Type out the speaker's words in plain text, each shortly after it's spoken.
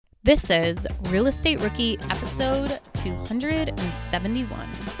This is Real Estate Rookie episode 271.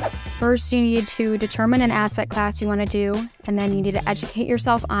 First, you need to determine an asset class you want to do, and then you need to educate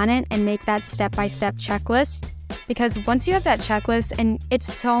yourself on it and make that step-by-step checklist. Because once you have that checklist, and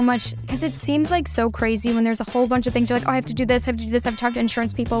it's so much, because it seems like so crazy when there's a whole bunch of things, you're like, oh, I have to do this, I have to do this, I've talked to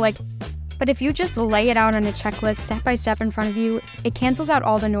insurance people, but if you just lay it out on a checklist step by step in front of you, it cancels out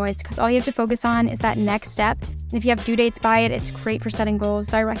all the noise because all you have to focus on is that next step. And if you have due dates by it, it's great for setting goals.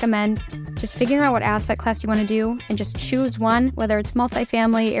 So I recommend just figuring out what asset class you want to do and just choose one, whether it's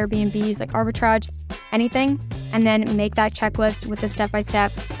multifamily, Airbnbs, like arbitrage, anything, and then make that checklist with the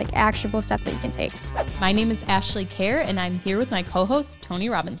step-by-step, actionable steps that you can take. My name is Ashley Kerr, and I'm here with my co-host, Tony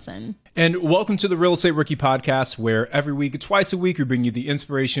Robinson. And welcome to the Real Estate Rookie Podcast, where every week, twice a week, we bring you the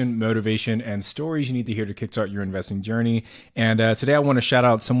inspiration, motivation, and stories you need to hear to kickstart your investing journey. And today I want to shout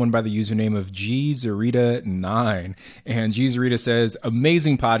out someone by the username of GZarita9. And GZarita says,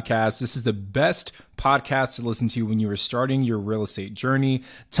 amazing podcast. This is the best podcast to listen to when you are starting your real estate journey.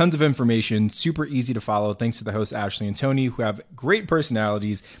 Tons of information, super easy to follow. Thanks to the hosts, Ashley and Tony, who have great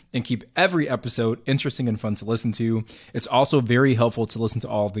personalities and keep every episode interesting and fun to listen to. It's also very helpful to listen to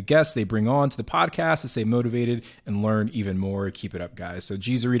all of the guests they bring on to the podcast to stay motivated and learn even more. Keep it up, guys. So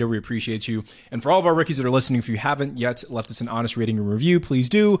GZarita, we appreciate you. And for all of our rookies that are listening, if you haven't yet left us an honest rating and review, please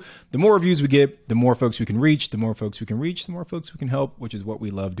do. The more reviews we get, the more folks we can reach. The more folks we can reach, the more folks we can help, which is what we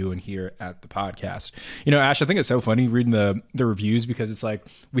love doing here at the podcast. You know, Ash, I think it's so funny reading the reviews because it's like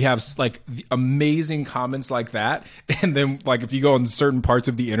we have like the amazing comments like that. And then like if you go on certain parts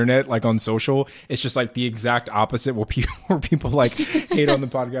of the internet, like on social, it's just like the exact opposite where people like hate on the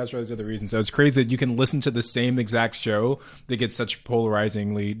podcast for those other reasons. So it's crazy that you can listen to the same exact show that gets such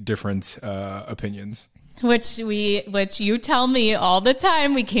polarizingly different opinions. Which you tell me all the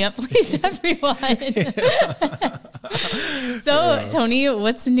time, we can't please everyone. So, Tony,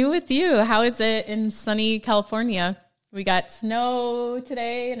 what's new with you? How is it in sunny California? We got snow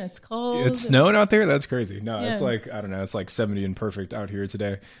today and it's cold. It's snowing out there? That's crazy. No, yeah. It's like, I don't know, it's like 70 and perfect out here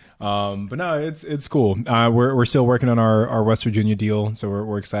today. But no, it's cool. We're still working on our West Virginia deal, so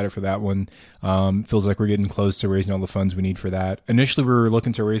we're excited for that one. Feels like we're getting close to raising all the funds we need for that. Initially, we were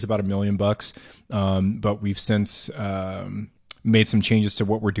looking to raise about $1 million, but we've since made some changes to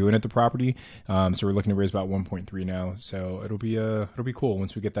what we're doing at the property. So we're looking to raise about 1.3 now. So it'll be cool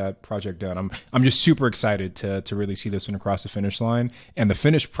once we get that project done. I'm just super excited to really see this one across the finish line. And the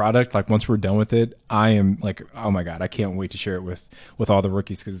finished product, like once we're done with it, I am like, oh my God, I can't wait to share it with all the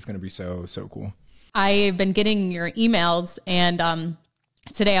rookies because it's going to be so cool. I've been getting your emails, and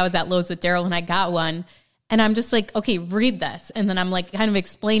today I was at Lowe's with Daryl and I got one. And I'm just like, okay, read this. And then I'm like kind of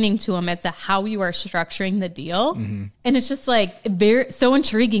explaining to him as to how you are structuring the deal. Mm-hmm. And it's just like so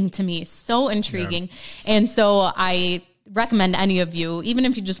intriguing to me, so intriguing. Yeah. And so I recommend any of you, even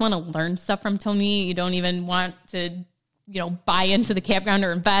if you just want to learn stuff from Tony, you don't even want to, buy into the campground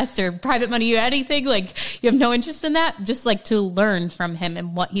or invest or private money or anything, like you have no interest in that, just like to learn from him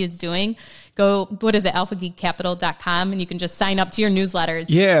and what he is doing. Go, alphageekcapital.com, and you can just sign up to your newsletters.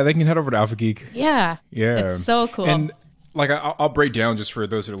 Yeah, they can head over to Alpha Geek. Yeah. It's so cool. And like I'll break down just for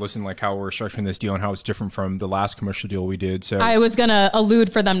those that are listening, like how we're structuring this deal and how it's different from the last commercial deal we did. So I was going to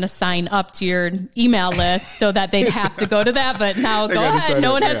allude for them to sign up to your email list so that they'd have to go to that. But now go ahead.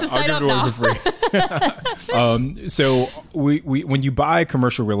 No one has to sign up now. So we when you buy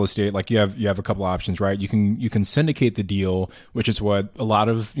commercial real estate, like you have a couple options, right? You can syndicate the deal, which is what a lot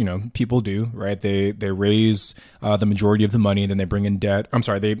of people do, right? They raise the majority of the money, and then they bring in debt. I'm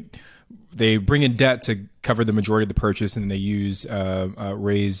sorry, they bring in debt to cover the majority of the purchase, and then they use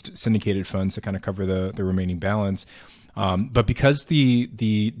raised syndicated funds to kind of cover the remaining balance. But because the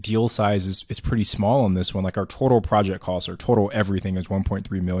deal size is pretty small on this one, like our total project costs, our total everything is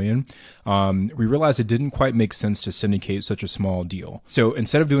 $1.3 million. We realized it didn't quite make sense to syndicate such a small deal. So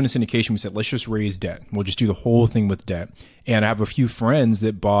instead of doing a syndication, we said, let's just raise debt. We'll just do the whole thing with debt. And I have a few friends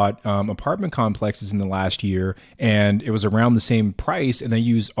that bought apartment complexes in the last year, and it was around the same price, and they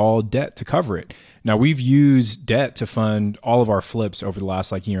used all debt to cover it. Now, we've used debt to fund all of our flips over the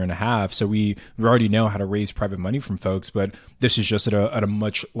last year and a half. So we already know how to raise private money from folks, but this is just at a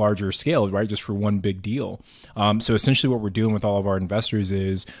much larger scale, right? Just for one big deal. So essentially what we're doing with all of our investors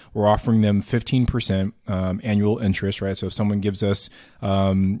is we're offering them 15% annual interest, right? So if someone gives us, for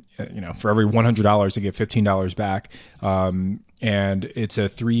every $100, they get $15 back. And it's a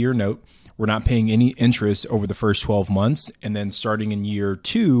 3-year note. We're not paying any interest over the first 12 months. And then starting in year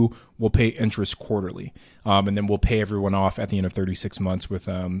 2, we'll pay interest quarterly. And then we'll pay everyone off at the end of 36 months with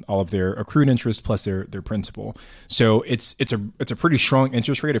all of their accrued interest plus their principal. So it's a pretty strong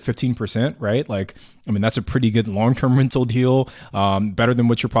interest rate at 15%, right? Like, I mean, that's a pretty good long-term rental deal, better than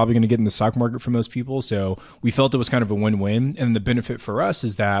what you're probably going to get in the stock market for most people. So we felt it was kind of a win-win. And the benefit for us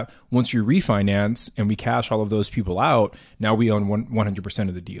is that once you refinance and we cash all of those people out, now we own 100%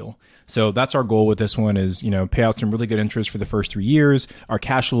 of the deal. So that's our goal with this one is, pay out some really good interest for the first 3 years. Our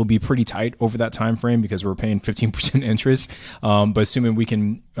cash flow will be pretty tight over that time frame because we're paying 15% interest. But assuming we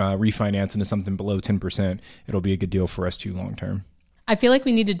can refinance into something below 10%, it'll be a good deal for us too long term. I feel like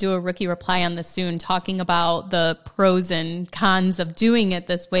we need to do a rookie reply on this soon, talking about the pros and cons of doing it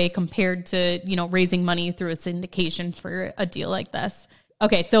this way compared to, raising money through a syndication for a deal like this.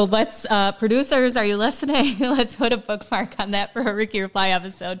 Okay, so let's, producers, are you listening? Let's put a bookmark on that for a rookie reply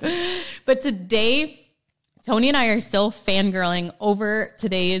episode. But today, Tony and I are still fangirling over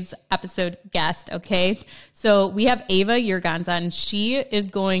today's episode guest, okay? So we have Ava Yuergens on. She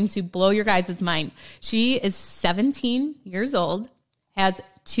is going to blow your guys' mind. She is 17 years old, has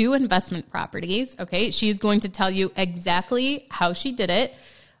 2 investment properties, okay? She's going to tell you exactly how she did it.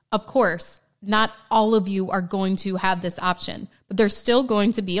 Of course, not all of you are going to have this option, but there's still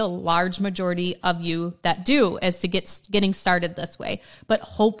going to be a large majority of you that do as to getting started this way. But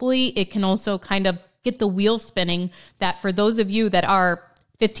hopefully it can also kind of get the wheel spinning that for those of you that are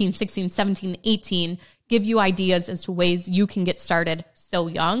 15, 16, 17, 18, give you ideas as to ways you can get started so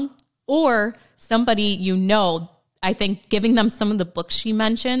young. Or somebody I think giving them some of the books she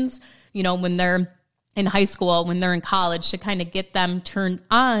mentions, when they're in high school, when they're in college, to kind of get them turned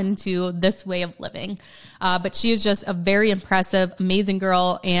on to this way of living. But she is just a very impressive, amazing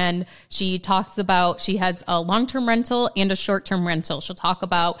girl. And she talks about, she has a long-term rental and a short-term rental. She'll talk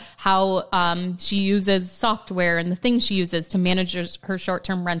about how she uses software and the things she uses to manage her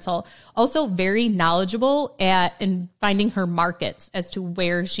short-term rental. Also very knowledgeable in finding her markets as to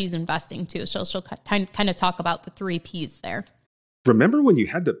where she's investing to. So she'll kind of talk about the 3 Ps there. Remember when you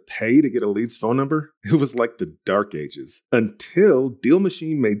had to pay to get a lead's phone number? It was like the dark ages until Deal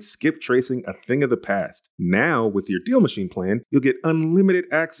Machine made skip tracing a thing of the past. Now, with your Deal Machine plan, you'll get unlimited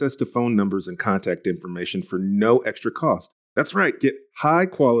access to phone numbers and contact information for no extra cost. That's right, get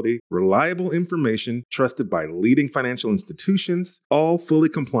high-quality, reliable information trusted by leading financial institutions, all fully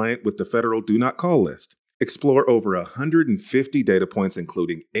compliant with the federal Do Not Call list. Explore over 150 data points,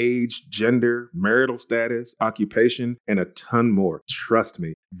 including age, gender, marital status, occupation, and a ton more. Trust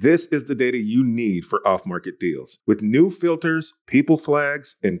me, this is the data you need for off-market deals. With new filters, people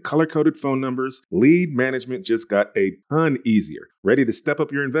flags, and color-coded phone numbers, lead management just got a ton easier. Ready to step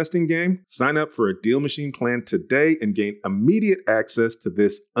up your investing game? Sign up for a Deal Machine plan today and gain immediate access to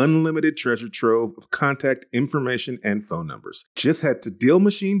this unlimited treasure trove of contact information and phone numbers. Just head to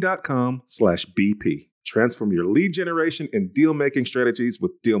dealmachine.com/BP. Transform your lead generation and deal-making strategies with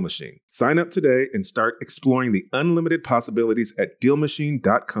Deal Machine. Sign up today and start exploring the unlimited possibilities at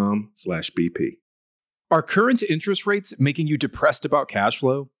dealmachine.com/BP. Are current interest rates making you depressed about cash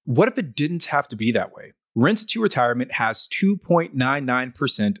flow? What if it didn't have to be that way? Rent to Retirement has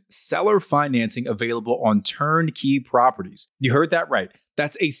 2.99% seller financing available on turnkey properties. You heard that right.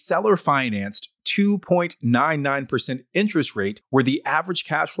 That's a seller-financed 2.99% interest rate where the average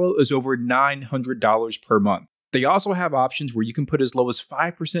cash flow is over $900 per month. They also have options where you can put as low as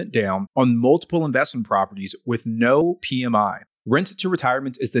 5% down on multiple investment properties with no PMI. Rent to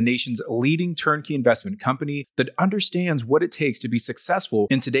Retirement is the nation's leading turnkey investment company that understands what it takes to be successful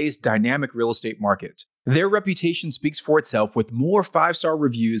in today's dynamic real estate market. Their reputation speaks for itself with more 5-star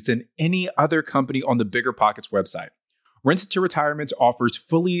reviews than any other company on the BiggerPockets website. Rent to Retirement offers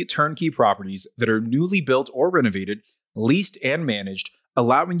fully turnkey properties that are newly built or renovated, leased and managed,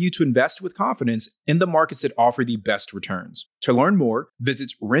 allowing you to invest with confidence in the markets that offer the best returns. To learn more,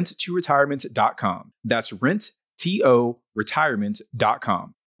 visit renttoretirement.com. That's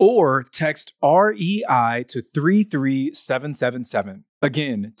renttoretirement.com. Or text REI to 33777.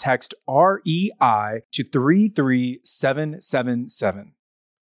 Again, text REI to 33777.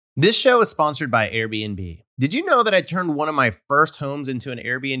 This show is sponsored by Airbnb. Did you know that I turned one of my first homes into an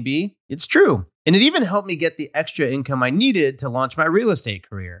Airbnb? It's true. And it even helped me get the extra income I needed to launch my real estate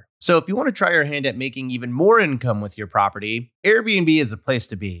career. So if you want to try your hand at making even more income with your property, Airbnb is the place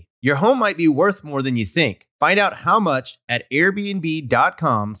to be. Your home might be worth more than you think. Find out how much at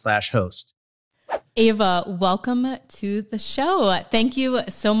airbnb.com/host. Ava, welcome to the show. Thank you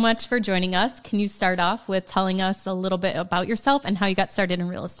so much for joining us. Can you start off with telling us a little bit about yourself and how you got started in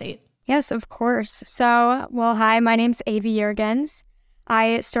real estate? Yes, of course. So, hi, my name's Ava Yuergens.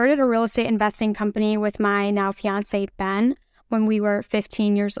 I started a real estate investing company with my now fiance, Ben, when we were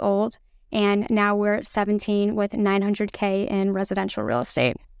 15 years old. And now we're 17 with $900K in residential real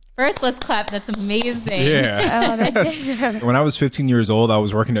estate. First, let's clap. That's amazing. Yeah. When I was 15 years old, I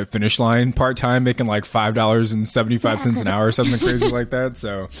was working at Finish Line part-time, making like $5.75 an hour or something crazy like that.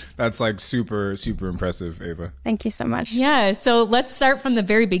 So that's like super, super impressive, Ava. Thank you so much. Yeah. So let's start from the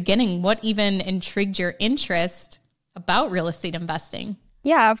very beginning. What even intrigued your interest about real estate investing?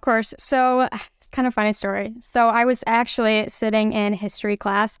 Yeah, of course. So kind of funny story. So I was actually sitting in history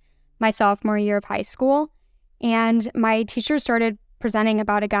class my sophomore year of high school, and my teacher started presenting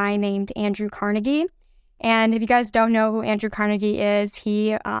about a guy named Andrew Carnegie. And if you guys don't know who Andrew Carnegie is,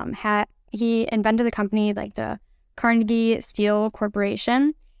 he invented the company like the Carnegie Steel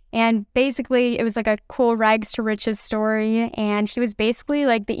Corporation. And basically it was like a cool rags to riches story. And he was basically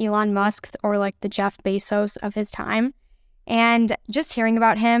like the Elon Musk or like the Jeff Bezos of his time. And just hearing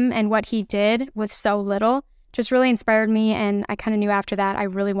about him and what he did with so little just really inspired me. And I kind of knew after that, I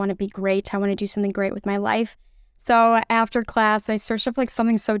really want to be great. I want to do something great with my life. So after class, I searched up like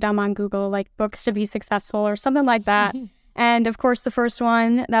something so dumb on Google, like books to be successful or something like that. And of course, the first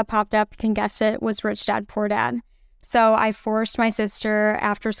one that popped up, you can guess it, was Rich Dad, Poor Dad. So I forced my sister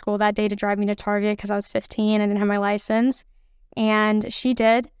after school that day to drive me to Target because I was 15 and didn't have my license. And she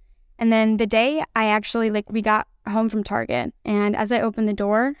did. And then the day I actually, we got home from Target, and as I opened the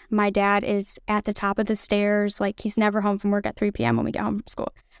door, my dad is at the top of the stairs. Like, he's never home from work at 3 p.m. when we get home from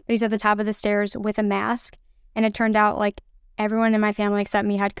school, but he's at the top of the stairs with a mask. And it turned out like everyone in my family except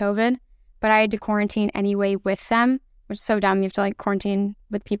me had COVID, but I had to quarantine anyway with them, which is so dumb. You have to like quarantine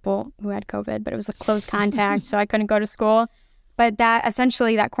with people who had COVID, but it was a close contact, so I couldn't go to school. But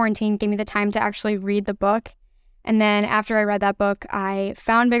that quarantine gave me the time to actually read the book. And then after I read that book, I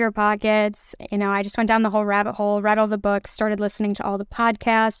found Bigger Pockets. I just went down the whole rabbit hole, read all the books, started listening to all the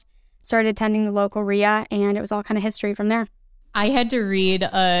podcasts, started attending the local RIA, and it was all kind of history from there. I had to read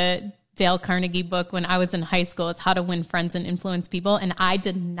a Dale Carnegie book when I was in high school. It's How to Win Friends and Influence People. And I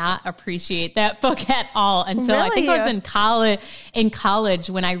did not appreciate that book at all until I think I was in college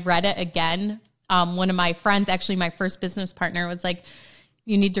when I read it again. One of my friends, actually my first business partner, was like,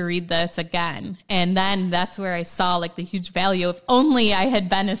 you need to read this again. And then that's where I saw like the huge value. If only I had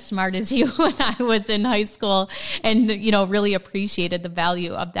been as smart as you when I was in high school and, really appreciated the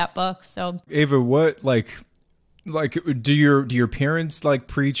value of that book. So Ava, what do your parents like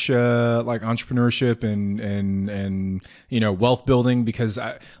preach like entrepreneurship and wealth building? Because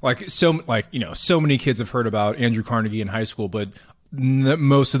so many kids have heard about Andrew Carnegie in high school, but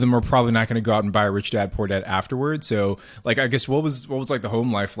most of them are probably not going to go out and buy Rich Dad Poor Dad afterwards. So I guess what was like the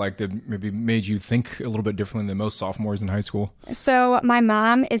home life like that maybe made you think a little bit differently than most sophomores in high school? So my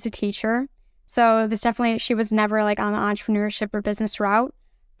mom is a teacher, so she was never like on the entrepreneurship or business route.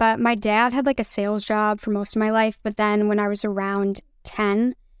 But my dad had like a sales job for most of my life. But then when I was around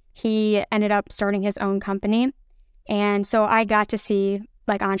 10, he ended up starting his own company. And so I got to see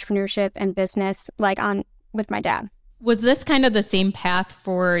like entrepreneurship and business with my dad. Was this kind of the same path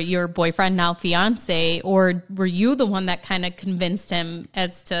for your boyfriend, now fiance, or were you the one that kind of convinced him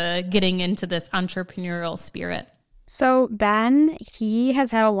as to getting into this entrepreneurial spirit? So Ben, he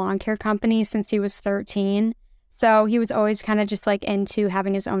has had a lawn care company since he was 13. So he was always kind of just like into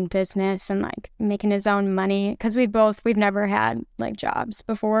having his own business and like making his own money, because we've never had like jobs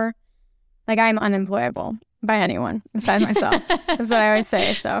before. Like, I'm unemployable by anyone besides myself. That's what I always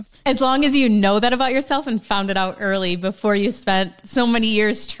say. So as long as you know that about yourself and found it out early before you spent so many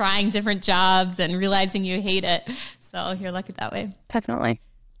years trying different jobs and realizing you hate it. So you're lucky that way. Definitely.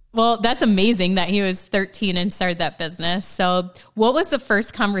 Well, that's amazing that he was 13 and started that business. So what was the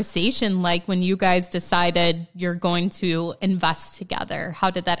first conversation like when you guys decided you're going to invest together? How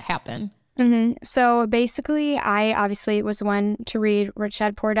did that happen? So basically, I obviously was the one to read Rich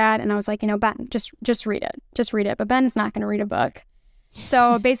Dad, Poor Dad. And I was like, Ben, just read it. Just read it. But Ben is not going to read a book.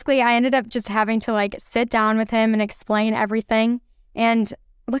 So basically, I ended up just having to like sit down with him and explain everything. And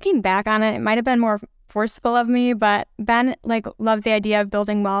looking back on it, it might have been more forceful of me, but Ben like loves the idea of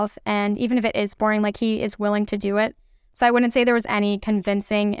building wealth, and even if it is boring, like he is willing to do it. So I wouldn't say there was any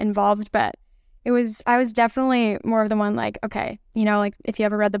convincing involved, but I was definitely more of the one like, okay, like if you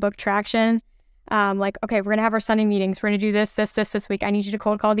ever read the book Traction, like, okay, we're gonna have our Sunday meetings, we're gonna do this week, I need you to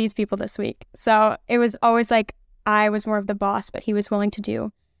cold call these people this week. So it was always like I was more of the boss, but he was willing to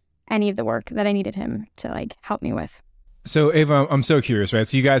do any of the work that I needed him to like help me with. So Ava, I'm so curious, right?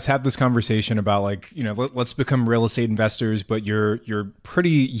 So you guys had this conversation about like, let's become real estate investors, but you're pretty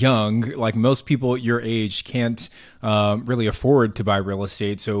young. Like most people at your age can't really afford to buy real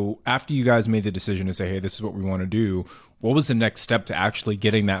estate. So after you guys made the decision to say, hey, this is what we want to do, what was the next step to actually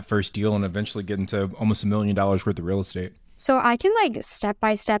getting that first deal and eventually getting to almost $1 million worth of real estate? So I can like step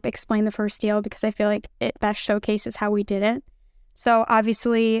by step explain the first deal because I feel like it best showcases how we did it. So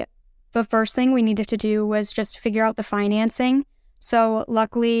obviously the first thing we needed to do was just figure out the financing. So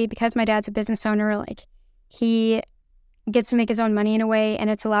luckily, because my dad's a business owner, like he gets to make his own money in a way,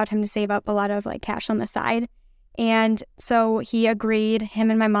 and it's allowed him to save up a lot of like cash on the side. And so him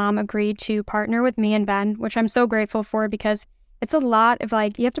and my mom agreed to partner with me and Ben, which I'm so grateful for because it's a lot of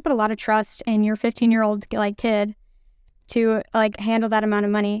like, you have to put a lot of trust in your 15-year-old like kid to like handle that amount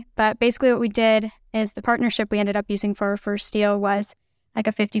of money. But basically what we did is the partnership we ended up using for our first deal was like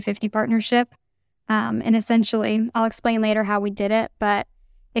a 50-50 partnership. And essentially, I'll explain later how we did it. But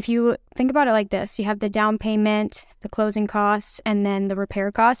if you think about it like this, you have the down payment, the closing costs, and then the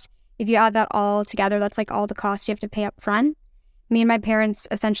repair costs. If you add that all together, that's like all the costs you have to pay up front. Me and my parents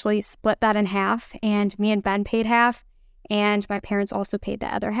essentially split that in half, and me and Ben paid half, and my parents also paid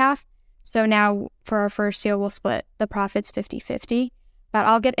the other half. So now for our first deal, we'll split the profits 50-50. But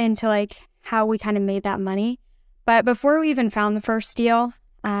I'll get into like how we kind of made that money. But before we even found the first deal,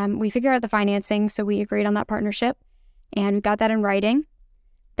 we figured out the financing, so we agreed on that partnership, and we got that in writing.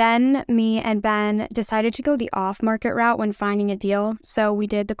 Then me and Ben decided to go the off-market route when finding a deal. So we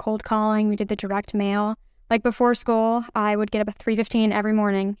did the cold calling, we did the direct mail. Like before school, I would get up at 3:15 every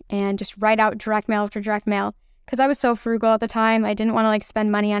morning and just write out direct mail after direct mail. Because I was so frugal at the time, I didn't want to like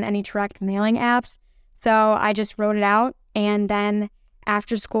spend money on any direct mailing apps. So I just wrote it out. And then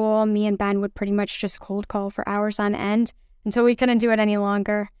after school, me and Ben would pretty much just cold call for hours on end until we couldn't do it any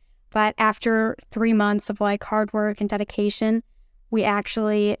longer. But after 3 months of like hard work and dedication, we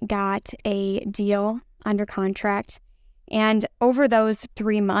actually got a deal under contract. And over those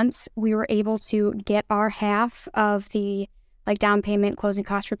 3 months, we were able to get our half of the like down payment, closing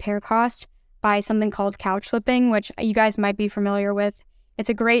cost, repair cost by something called couch flipping, which you guys might be familiar with. It's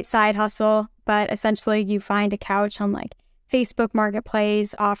a great side hustle, but essentially you find a couch on like Facebook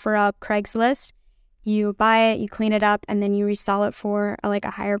Marketplace, OfferUp, Craigslist. You buy it, you clean it up, and then you resell it for like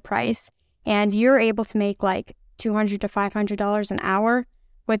a higher price. And you're able to make like $200 to $500 an hour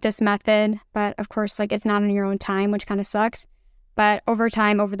with this method. But of course, like it's not on your own time, which kind of sucks. But over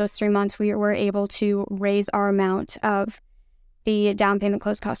time, over those 3 months, we were able to raise our amount of the down payment,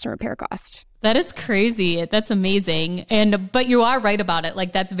 close cost, and repair cost. That is crazy. That's amazing. But you are right about it.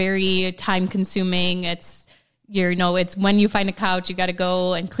 Like that's very time consuming. It's when you find a couch, you got to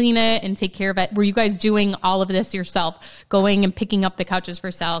go and clean it and take care of it. Were you guys doing all of this yourself, going and picking up the couches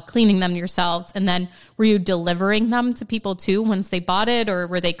for sale, cleaning them yourselves? And then were you delivering them to people too once they bought it, or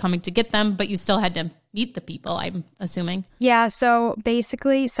were they coming to get them, but you still had to meet the people, I'm assuming? Yeah. So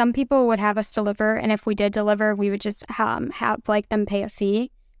basically some people would have us deliver. And if we did deliver, we would just have like them pay a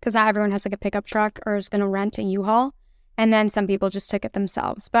fee because not everyone has like a pickup truck or is going to rent a U-Haul. And then some people just took it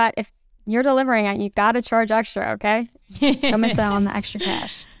themselves. But if you're delivering it, you got to charge extra, okay? Don't miss out on the extra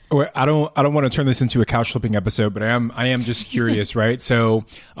cash. I don't want to turn this into a couch flipping episode, but I am just curious, right? So,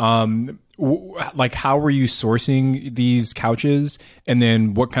 like, how were you sourcing these couches, and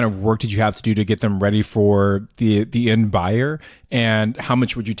then what kind of work did you have to do to get them ready for the end buyer, and how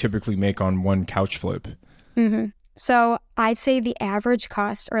much would you typically make on one couch flip? Mm-hmm. So I'd say the average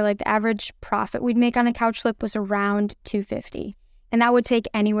cost or like the average profit we'd make on a couch flip was around $250. And that would take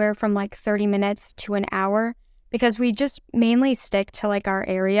anywhere from like 30 minutes to an hour because we just mainly stick to like our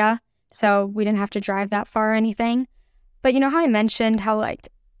area. So we didn't have to drive that far or anything. But you know how I mentioned how like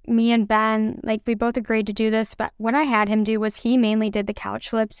me and Ben, like we both agreed to do this, but what I had him do was he mainly did the couch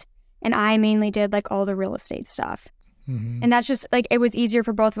flips and I mainly did like all the real estate stuff. Mm-hmm. And that's just like, it was easier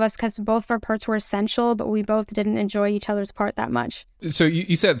for both of us because both of our parts were essential, but we both didn't enjoy each other's part that much. So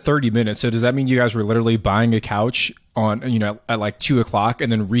you said 30 minutes. So does that mean you guys were literally buying a couch on, at like 2:00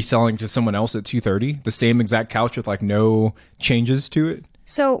 and then reselling to someone else at 2:30? The same exact couch with like no changes to it?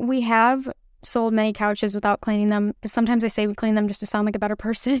 So we have sold many couches without cleaning them. Sometimes I say we clean them just to sound like a better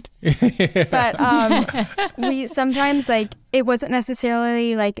person. But we sometimes like, it wasn't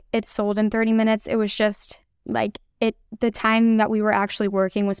necessarily like it's sold in 30 minutes. It was just like the time that we were actually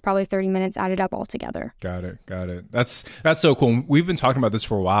working was probably 30 minutes added up all together. Got it. That's so cool. We've been talking about this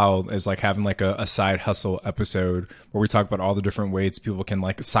for a while as like having like a side hustle episode where we talk about all the different ways people can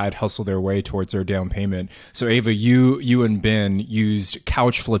like side hustle their way towards their down payment. So Ava, you and Ben used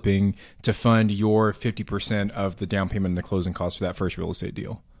couch flipping to fund your 50% of the down payment and the closing costs for that first real estate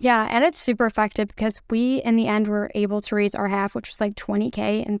deal. Yeah, and it's super effective because we, in the end, were able to raise our half, which was like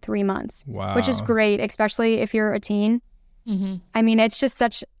 $20K in 3 months. Wow. Which is great, especially if you're a teen. Mm-hmm. I mean, it's just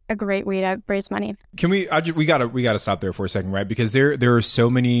such a great way to raise money. Can we gotta stop there for a second, right? Because there are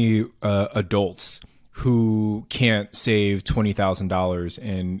so many adults who can't save $20,000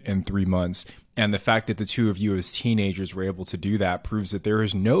 in 3 months. And the fact that the two of you as teenagers were able to do that proves that there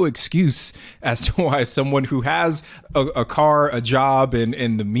is no excuse as to why someone who has a car, a job,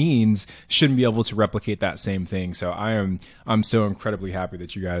 and the means shouldn't be able to replicate that same thing. So I'm so incredibly happy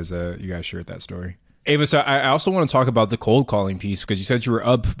that you guys shared that story. Ava, so I also want to talk about the cold calling piece, because you said you were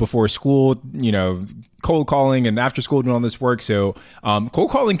up before school, cold calling, and after school doing all this work. So cold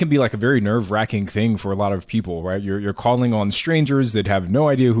calling can be like a very nerve-wracking thing for a lot of people, right? You're calling on strangers that have no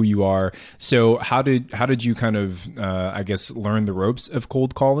idea who you are. So how did you kind of, learn the ropes of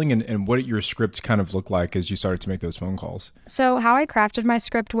cold calling, and what did your script kind of look like as you started to make those phone calls? So how I crafted my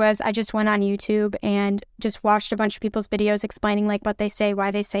script was I just went on YouTube and just watched a bunch of people's videos explaining like what they say, why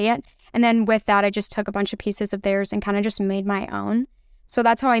they say it. And then with that, I just took a bunch of pieces of theirs and kind of just made my own. So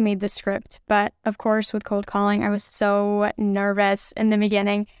that's how I made the script. But of course, with cold calling, I was so nervous in the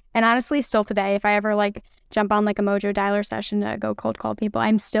beginning. And honestly, still today, if I ever like jump on like a Mojo dialer session to go cold call people,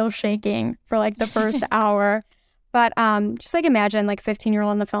 I'm still shaking for like the first hour. But just like imagine like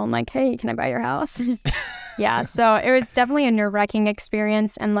 15-year-old on the phone, like, hey, can I buy your house? Yeah, so it was definitely a nerve-wracking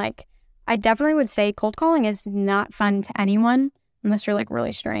experience. And like, I definitely would say cold calling is not fun to anyone unless you're like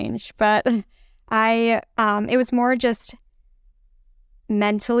really strange. But it was more just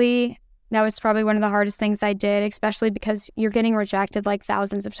mentally, that was probably one of the hardest things I did, especially because you're getting rejected like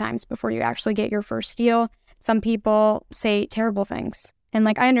thousands of times before you actually get your first deal. Some people say terrible things. And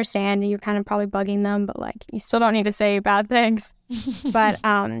like, I understand you're kind of probably bugging them, but like, you still don't need to say bad things. But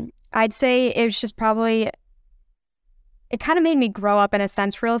I'd say it was just probably, it kind of made me grow up in a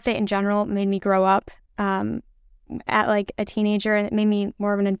sense. Real estate in general made me grow up at like a teenager, and it made me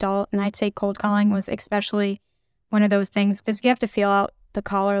more of an adult. And I'd say cold calling was especially one of those things, because you have to feel out the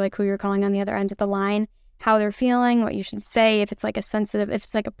caller, like who you're calling on the other end of the line, how they're feeling, what you should say. If it's like a sensitive, if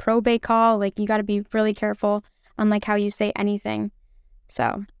it's like a probate call, like you got to be really careful on like how you say anything.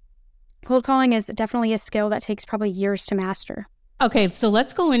 So cold calling is definitely a skill that takes probably years to master. Okay, so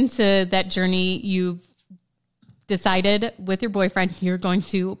let's go into that journey. You've decided with your boyfriend you're going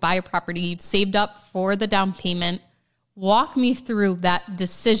to buy a property. You've saved up for the down payment. Walk me through that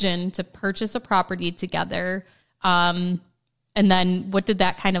decision to purchase a property together. And then what did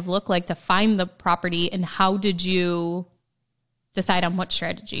that kind of look like to find the property, and how did you decide on what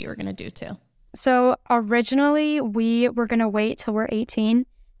strategy you were going to do too? So originally we were going to wait till we're 18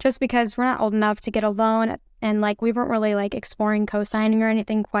 just because we're not old enough to get a loan, and like we weren't really like exploring co-signing or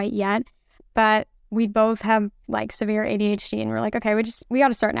anything quite yet, but we both have like severe ADHD and we're like, okay, we got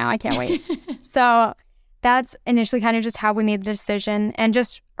to start now. I can't wait. So that's initially kind of just how we made the decision, and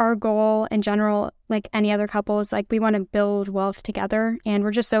just our goal in general, like any other couple, is like we want to build wealth together, and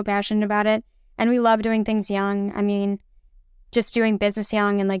we're just so passionate about it. And we love doing things young. I mean, just doing business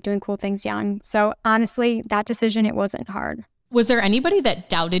young and like doing cool things young. So honestly, that decision, it wasn't hard. Was there anybody that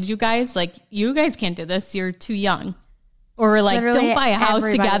doubted you guys? Like, you guys can't do this. You're too young. Or like, literally don't buy a house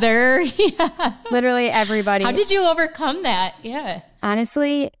together. Yeah. Literally everybody. How did you overcome that? Yeah.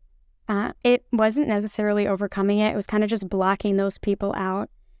 Honestly, it wasn't necessarily overcoming it. It was kind of just blocking those people out.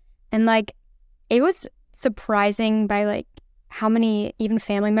 And like, it was surprising by like how many even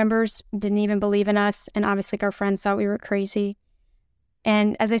family members didn't even believe in us. And obviously our friends thought we were crazy.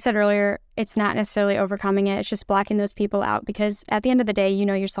 And as I said earlier, it's not necessarily overcoming it. It's just blocking those people out, because at the end of the day, you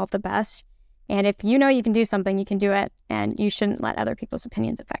know yourself the best. And if you know you can do something, you can do it. And you shouldn't let other people's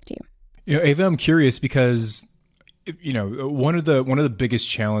opinions affect you. You know, Ava, I'm curious because, you know, one of the biggest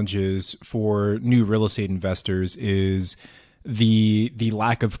challenges for new real estate investors is the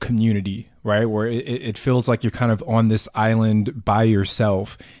lack of community, right? Where it feels like you're kind of on this island by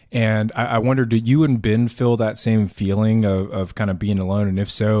yourself. And I wonder, did you and Ben feel that same feeling of kind of being alone? And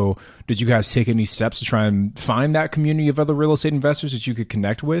if so, did you guys take any steps to try and find that community of other real estate investors that you could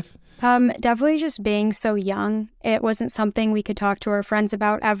connect with? Definitely just being so young. It wasn't something we could talk to our friends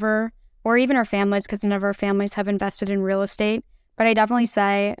about ever, or even our families, because none of our families have invested in real estate. But I definitely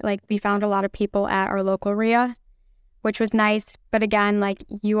say, like, we found a lot of people at our local RIA, which was nice. But again, like,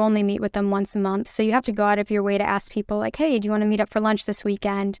 you only meet with them once a month. So you have to go out of your way to ask people like, hey, do you want to meet up for lunch this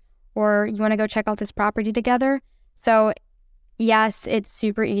weekend? Or you want to go check out this property together? So yes, it's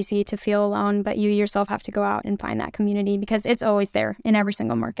super easy to feel alone, but you yourself have to go out and find that community, because it's always there in every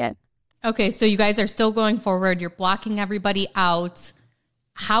single market. Okay, so you guys are still going forward. You're blocking everybody out.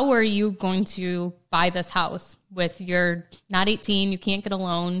 How are you going to buy this house with you're not 18, you can't get a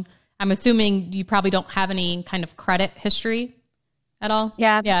loan? I'm assuming you probably don't have any kind of credit history at all?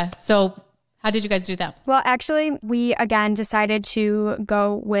 Yeah. Yeah. So how did you guys do that? Well, actually, we, again, decided to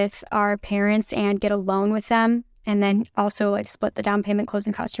go with our parents and get a loan with them, and then also like split the down payment,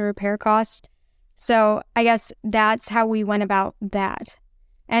 closing cost, and repair cost. So I guess that's how we went about that.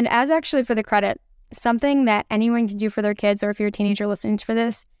 And as actually for the credit, something that anyone can do for their kids, or if you're a teenager listening for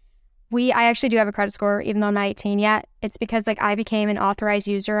this, I actually do have a credit score, even though I'm not 18 yet. It's because like I became an authorized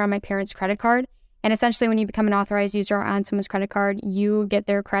user on my parents' credit card. And essentially when you become an authorized user on someone's credit card, you get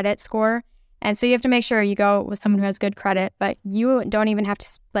their credit score. And so you have to make sure you go with someone who has good credit, but you don't even have to,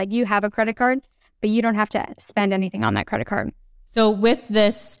 like you have a credit card, but you don't have to spend anything on that credit card. So with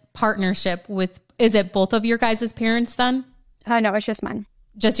this partnership is it both of your guys' parents then? No, it's just mine.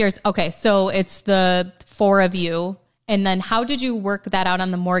 Just yours. Okay. So it's the four of you. And then how did you work that out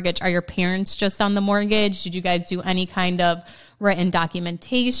on the mortgage? Are your parents just on the mortgage? Did you guys do any kind of written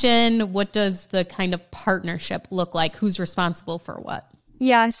documentation? What does the kind of partnership look like? Who's responsible for what?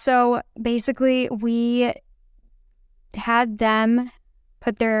 Yeah. So basically we had them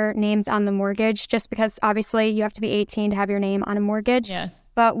put their names on the mortgage just because obviously you have to be 18 to have your name on a mortgage. Yeah.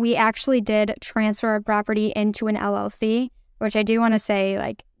 But we actually did transfer our property into an LLC, which I do want to say,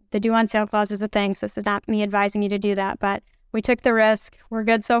 like, the due on sale clause is a thing, so this is not me advising you to do that, but we took the risk. We're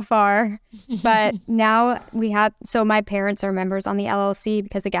good so far. But now so my parents are members on the LLC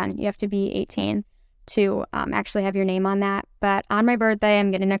because, again, you have to be 18 to actually have your name on that. But on my birthday,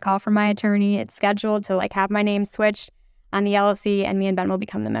 I'm getting a call from my attorney. It's scheduled to, like, have my name switched on the LLC, and me and Ben will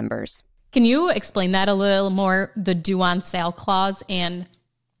become the members. Can you explain that a little more, the due on sale clause and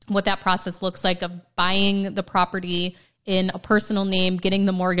what that process looks like of buying the property in a personal name, getting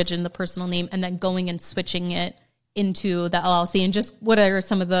the mortgage in the personal name, and then going and switching it into the LLC? And just what are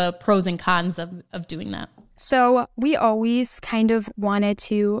some of the pros and cons of doing that? So we always kind of wanted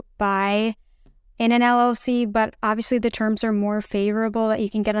to buy in an LLC, but obviously the terms are more favorable that you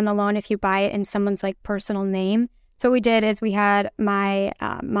can get on the loan if you buy it in someone's like personal name. So what we did is we had my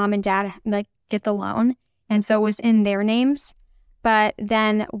mom and dad like get the loan, and so it was in their names. But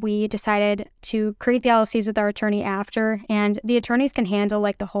then we decided to create the LLCs with our attorney after, and the attorneys can handle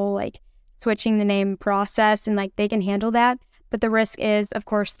like the whole like switching the name process, and like they can handle that. But the risk is, of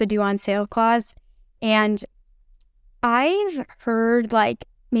course, the due on sale clause. And I've heard like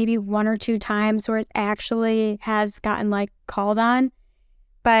maybe one or two times where it actually has gotten like called on,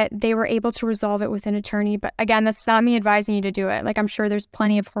 but they were able to resolve it with an attorney. But again, that's not me advising you to do it. Like I'm sure there's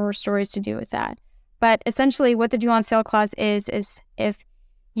plenty of horror stories to do with that. But essentially what the due on sale clause is if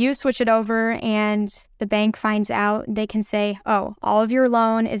you switch it over and the bank finds out, they can say, oh, all of your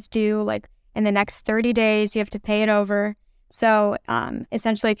loan is due like in the next 30 days, you have to pay it over. So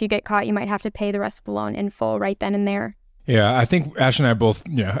essentially if you get caught, you might have to pay the rest of the loan in full right then and there. Yeah, I think Ash and I both,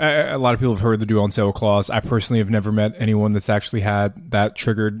 a lot of people have heard the due on sale clause. I personally have never met anyone that's actually had that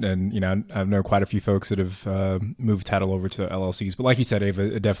triggered. And, I know quite a few folks that have moved title over to LLCs. But like you said,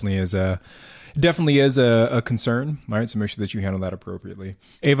 Ava, it definitely is a concern, right? So make sure that you handle that appropriately.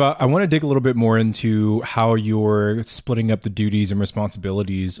 Ava, I want to dig a little bit more into how you're splitting up the duties and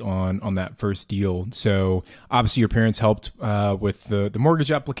responsibilities on that first deal. So obviously your parents helped with the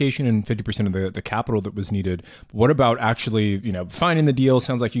mortgage application and 50% of the capital that was needed. But what about actually, finding the deal?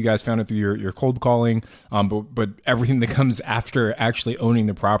 Sounds like you guys found it through your cold calling, but everything that comes after actually owning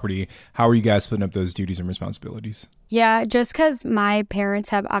the property, how are you guys splitting up those duties and responsibilities? Yeah, just because my parents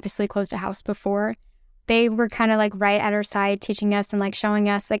have obviously closed a house before, they were kind of like right at our side teaching us and like showing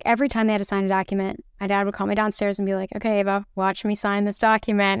us, like every time they had to sign a document, my dad would call me downstairs and be like, okay, Ava, watch me sign this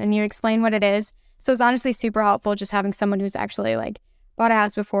document, and you explain what it is. So it's honestly super helpful just having someone who's actually like bought a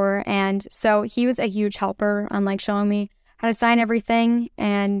house before. And so he was a huge helper on like showing me how to sign everything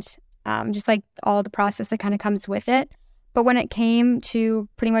and just like all the process that kind of comes with it. But when it came to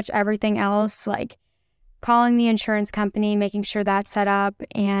pretty much everything else, like calling the insurance company, making sure that's set up,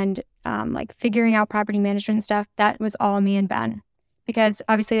 and like figuring out property management stuff, that was all me and Ben. Because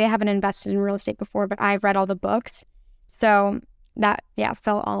obviously they haven't invested in real estate before, but I've read all the books. So that,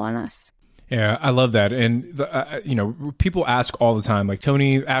 fell all on us. Yeah, I love that. And, people ask all the time, like,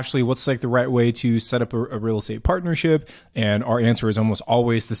 Tony, Ashley, what's like the right way to set up a real estate partnership? And our answer is almost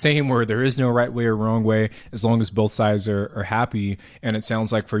always the same, where there is no right way or wrong way, as long as both sides are happy. And it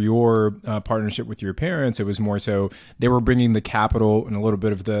sounds like for your partnership with your parents, it was more so they were bringing the capital and a little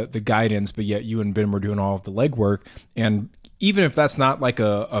bit of the guidance, but yet you and Ben were doing all of the legwork. And even if that's not like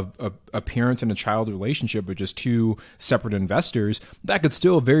a parent and a child relationship, but just two separate investors, that could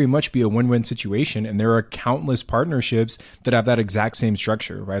still very much be a win-win situation. And there are countless partnerships that have that exact same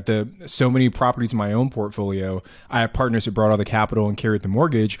structure, right? So many properties in my own portfolio, I have partners that brought all the capital and carried the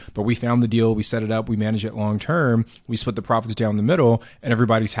mortgage, but we found the deal, we set it up, we manage it long-term, we split the profits down the middle, and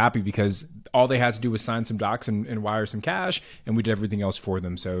everybody's happy because all they had to do was sign some docs and wire some cash, and we did everything else for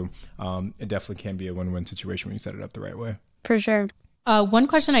them. So it definitely can be a win-win situation when you set it up the right way. For sure. One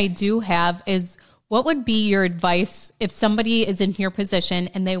question I do have is, What would be your advice if somebody is in your position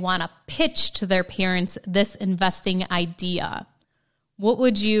and they want to pitch to their parents this investing idea?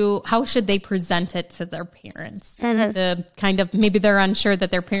 How should they present it to their parents? To kind of, maybe they're unsure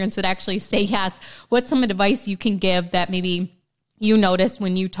that their parents would actually say yes. What's some advice you can give that maybe you noticed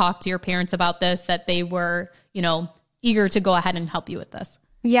when you talked to your parents about this, that they were, eager to go ahead and help you with this?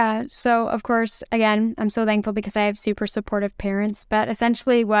 Yeah. So of course, again, I'm so thankful because I have super supportive parents, but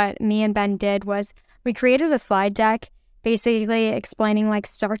essentially what me and Ben did was we created a slide deck basically explaining like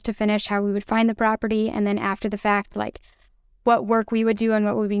start to finish how we would find the property. And then after the fact, like what work we would do and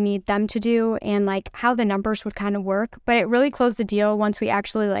what would we need them to do and like how the numbers would kind of work. But it really closed the deal once we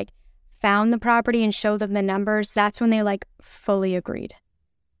actually like found the property and showed them the numbers. That's when they like fully agreed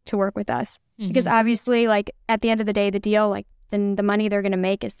to work with us. Because obviously like at the end of the day, the deal, like then the money they're going to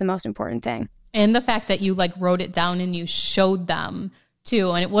make is the most important thing. And the fact that you like wrote it down and you showed them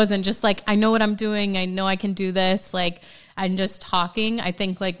too. And it wasn't just like, I know what I'm doing. I know I can do this. Like I'm just talking. I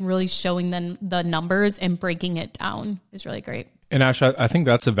think like really showing them the numbers and breaking it down is really great. And Ash, I think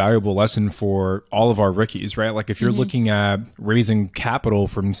that's a valuable lesson for all of our rookies, right? Like if you're looking at raising capital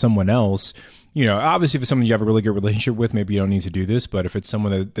from someone else, obviously if it's someone you have a really good relationship with, maybe you don't need to do this. But if it's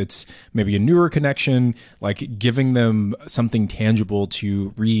someone that's maybe a newer connection, like giving them something tangible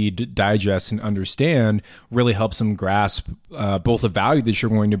to read, digest, and understand really helps them grasp both the value that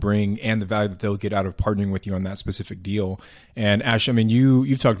you're going to bring and the value that they'll get out of partnering with you on that specific deal. And Ash, I mean,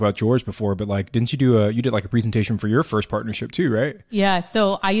 you've talked about yours before, but like, didn't you did like a presentation for your first partnership too, right? Yeah.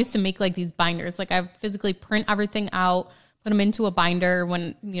 So I used to make like these binders. Like I physically print everything out, put them into a binder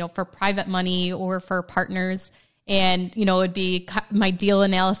when, for private money or for partners. And, it'd be my deal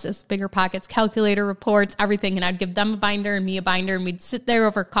analysis, bigger pockets, calculator reports, everything. And I'd give them a binder and me a binder, and we'd sit there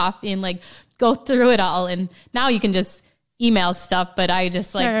over coffee and like go through it all. And now you can just email stuff, but I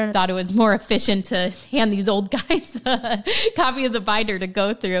just thought it was more efficient to hand these old guys a copy of the binder to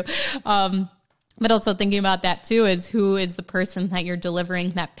go through. But also thinking about that too is who is the person that you're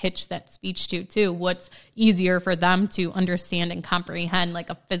delivering that pitch, that speech to too. What's easier for them to understand and comprehend,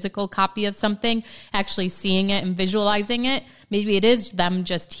 like a physical copy of something, actually seeing it and visualizing it. Maybe it is them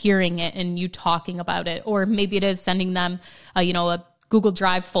just hearing it and you talking about it, or maybe it is sending them, a Google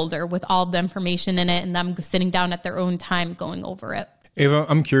Drive folder with all the information in it and them sitting down at their own time going over it. Ava,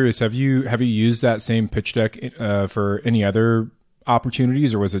 I'm curious, have you used that same pitch deck for any other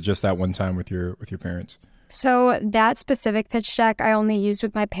opportunities, or was it just that one time with your parents? So that specific pitch deck I only used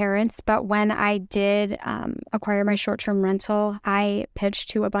with my parents, but when I did acquire my short-term rental, I pitched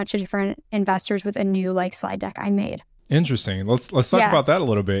to a bunch of different investors with a new like slide deck I made. Interesting. Let's talk about that a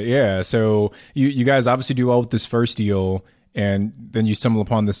little bit. Yeah. So you guys obviously do well with this first deal, and then you stumble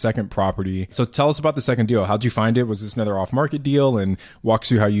upon the second property. So tell us about the second deal. How'd you find it? Was this another off-market deal? And walk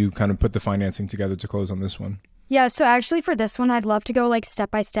through how you kind of put the financing together to close on this one. Yeah, so actually for this one, I'd love to go like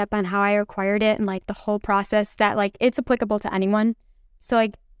step by step on how I acquired it and like the whole process that like it's applicable to anyone. So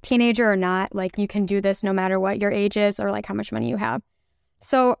like teenager or not, like you can do this no matter what your age is or like how much money you have.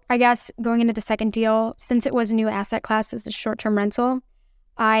 So I guess going into the second deal, since it was a new asset class as a short-term rental,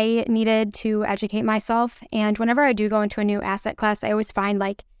 I needed to educate myself. And whenever I do go into a new asset class, I always find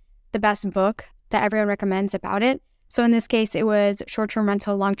like the best book that everyone recommends about it. So in this case, it was Short-Term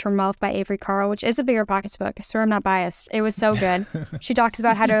Rental, Long-Term Wealth by Avery Carl, which is a bigger pockets book. So I'm not biased. It was so good. She talks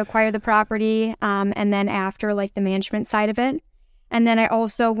about how to acquire the property and then after like the management side of it. And then I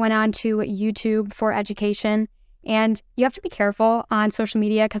also went on to YouTube for education. And you have to be careful on social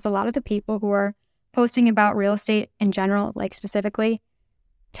media because a lot of the people who are posting about real estate in general, like specifically,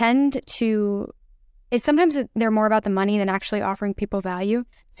 sometimes they're more about the money than actually offering people value.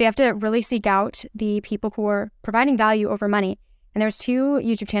 So you have to really seek out the people who are providing value over money. And there's two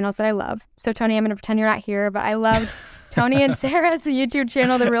YouTube channels that I love. So Tony, I'm going to pretend you're not here, but I loved Tony and Sarah's YouTube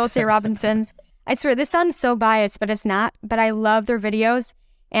channel, The Real Estate Robinsons. I swear, this sounds so biased, but it's not. But I love their videos.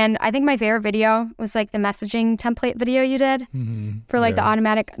 And I think my favorite video was like the messaging template video you did for like the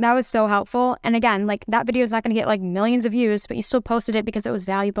automatic. That was so helpful. And again, like that video is not going to get like millions of views, but you still posted it because it was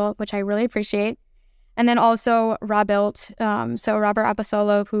valuable, which I really appreciate. And then also Robert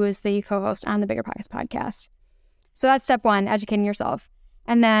Apostolo, who is the co-host on the Bigger Pockets podcast. So that's step one, educating yourself.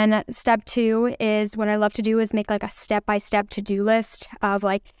 And then step two is what I love to do is make like a step-by-step to-do list of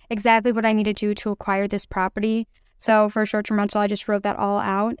like exactly what I need to do to acquire this property. So for a short-term rental, I just wrote that all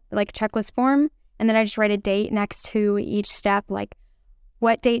out, like a checklist form. And then I just write a date next to each step, like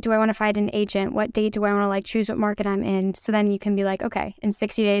what date do I want to find an agent? What date do I want to like choose what market I'm in? So then you can be like, okay, in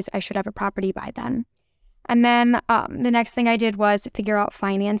 60 days, I should have a property by then. And then the next thing I did was figure out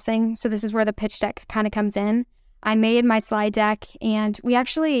financing. So this is where the pitch deck kind of comes in. I made my slide deck, and we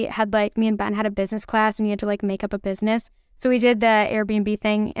actually had me and Ben had a business class, and you had to make up a business. So we did the Airbnb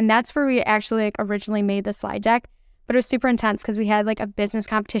thing, and that's where we actually originally made the slide deck. But it was super intense because we had a business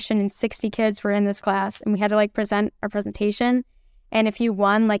competition, and 60 kids were in this class, and we had to present our presentation. And if you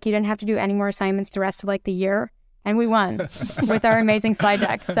won, you didn't have to do any more assignments the rest of the year. And we won with our amazing slide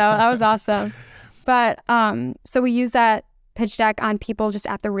deck. So that was awesome. But so we used that pitch deck on people just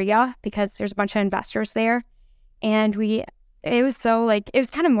at the RIA because there's a bunch of investors there. And it was it was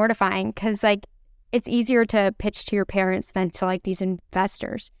kind of mortifying because it's easier to pitch to your parents than to these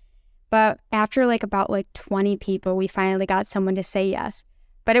investors. But after about 20 people, we finally got someone to say yes.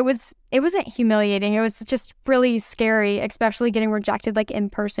 But it wasn't humiliating. It was just really scary, especially getting rejected in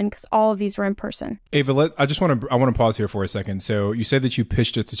person because all of these were in person. Ava, I want to pause here for a second. So you said that you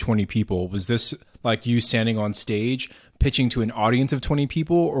pitched it to 20 people. Was this you standing on stage pitching to an audience of 20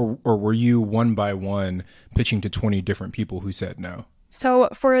 people, or were you one by one pitching to 20 different people who said no? So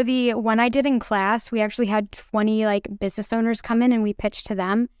for the one I did in class, we actually had 20 business owners come in and we pitched to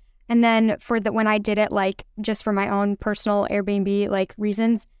them. And then for the when I did it just for my own personal Airbnb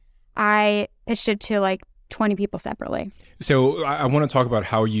reasons, I pitched it to 20 people separately. So I want to talk about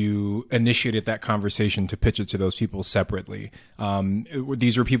how you initiated that conversation to pitch it to those people separately.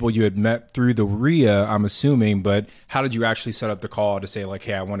 These were people you had met through the RIA, I'm assuming, but how did you actually set up the call to say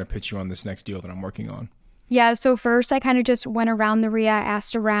hey, I want to pitch you on this next deal that I'm working on? Yeah, so first I kind of just went around the RIA,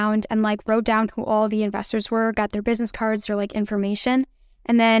 asked around, and wrote down who all the investors were, got their business cards or information.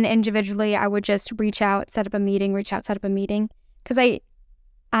 And then individually, I would just reach out, set up a meeting. Because I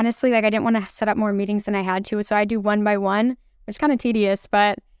honestly, I didn't want to set up more meetings than I had to. So I do one by one, which is kind of tedious.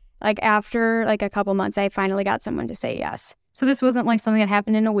 But after a couple months, I finally got someone to say yes. So this wasn't something that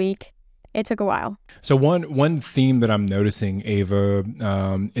happened in a week. It took a while. So one theme that I'm noticing, Ava,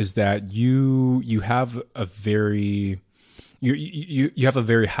 is that you have a very... You have a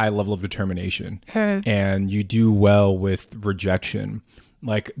very high level of determination, and you do well with rejection.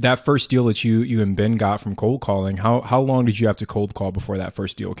 That first deal that you and Ben got from cold calling, how long did you have to cold call before that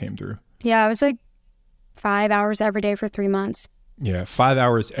first deal came through? Yeah, it was 5 hours every day for 3 months. Yeah, 5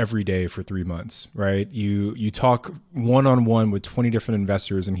 hours every day for 3 months, right? You talk one-on-one with 20 different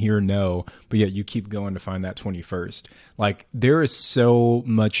investors and hear no, but yet you keep going to find that 21st. There is so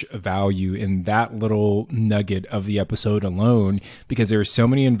much value in that little nugget of the episode alone because there are so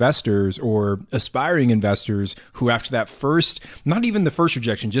many investors or aspiring investors who after that first, not even the first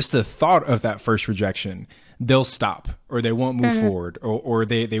rejection, just the thought of that first rejection, they'll stop or they won't move forward or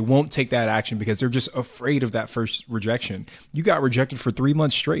they won't take that action because they're just afraid of that first rejection. You got rejected for 3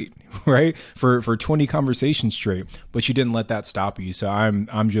 months straight, right? For 20 conversations straight, but you didn't let that stop you. So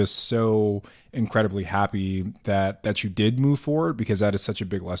I'm just so incredibly happy that you did move forward because that is such a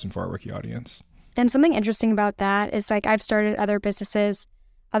big lesson for our rookie audience. And something interesting about that is I've started other businesses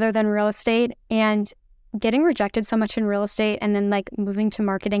other than real estate, and getting rejected so much in real estate and then moving to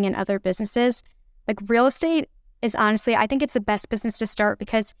marketing and other businesses. Real estate is honestly, I think it's the best business to start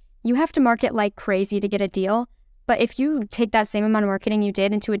because you have to market like crazy to get a deal. But if you take that same amount of marketing you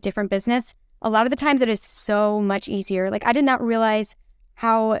did into a different business, a lot of the times it is so much easier. I did not realize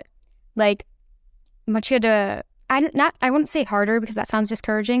how much you had to, I wouldn't say harder because that sounds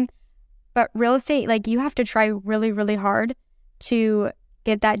discouraging, but real estate, you have to try really, really hard to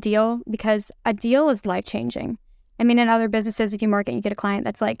get that deal because a deal is life-changing. I mean, in other businesses, if you market, you get a client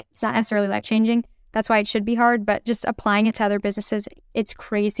that's it's not necessarily life-changing. That's why it should be hard, but just applying it to other businesses, it's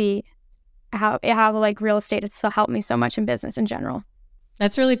crazy how real estate has helped me so much in business in general.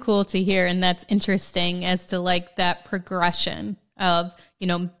 That's really cool to hear. And that's interesting as to that progression of,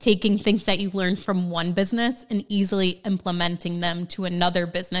 taking things that you learned from one business and easily implementing them to another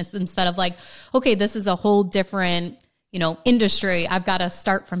business instead of okay, this is a whole different industry. I've got to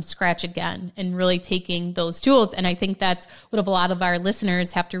start from scratch again and really taking those tools. And I think that's what a lot of our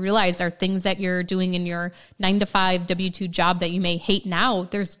listeners have to realize are things that you're doing in your 9-to-5 W-2 job that you may hate now.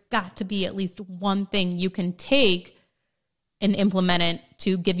 There's got to be at least one thing you can take and implement it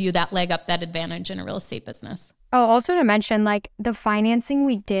to give you that leg up, that advantage in a real estate business. Oh, also to mention, the financing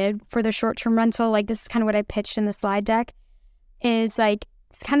we did for the short-term rental, this is kind of what I pitched in the slide deck, is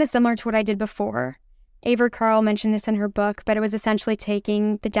it's kind of similar to what I did before. Ava Carl mentioned this in her book, but it was essentially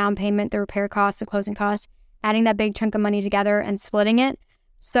taking the down payment, the repair costs, the closing costs, adding that big chunk of money together and splitting it.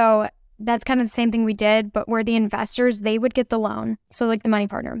 So that's kind of the same thing we did, but where the investors, they would get the loan. So the money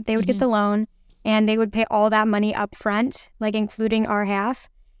partner, they would get the loan and they would pay all that money up front, including our half.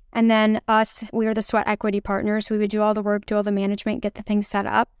 And then us, we were the sweat equity partners. We would do all the work, do all the management, get the things set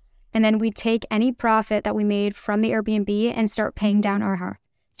up. And then we'd take any profit that we made from the Airbnb and start paying down our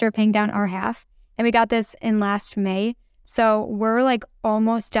half. And we got this in last May. So we're like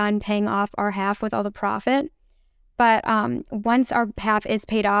almost done paying off our half with all the profit. But once our half is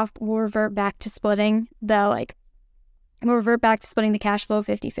paid off, we'll revert back to splitting the cash flow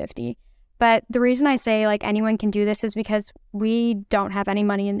 50-50. But the reason I say like anyone can do this is because we don't have any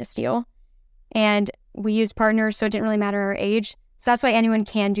money in this deal. And we use partners, so it didn't really matter our age. So that's why anyone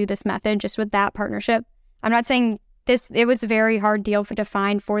can do this method just with that partnership. I'm not saying it was a very hard deal to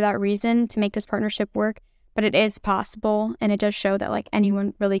find for that reason to make this partnership work, but it is possible, and it does show that like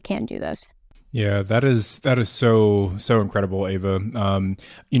anyone really can do this. Yeah, that is so incredible, Ava.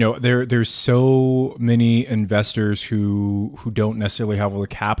 There's so many investors who don't necessarily have all the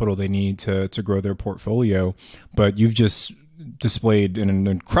capital they need to grow their portfolio, but you've just displayed in an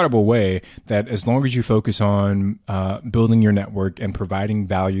incredible way that as long as you focus on building your network and providing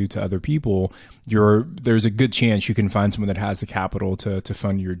value to other people, there's a good chance you can find someone that has the capital to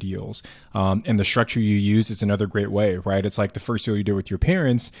fund your deals. And the structure you use is another great way, right? It's like the first deal you did with your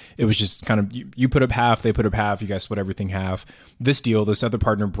parents. It was just kind of, you put up half, they put up half, you guys split everything half. This deal, this other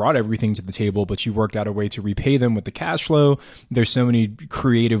partner brought everything to the table, but you worked out a way to repay them with the cash flow. There's so many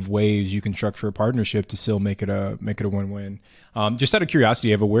creative ways you can structure a partnership to still make it a win-win. Just out of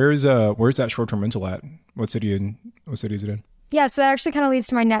curiosity, Ava, where's that short-term rental at? What city is it in? Yeah, so that actually kind of leads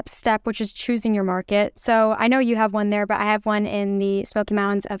to my next step, which is choosing your market. So I know you have one there, but I have one in the Smoky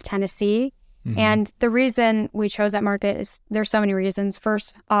Mountains of Tennessee. Mm-hmm. And the reason we chose that market is there's so many reasons.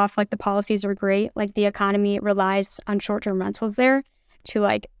 First off, like the policies are great. Like the economy relies on short-term rentals there to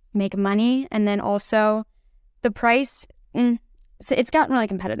like make money. And then also the price, so it's gotten really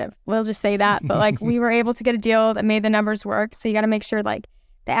competitive. We'll just say that. But like we were able to get a deal that made the numbers work. So you got to make sure like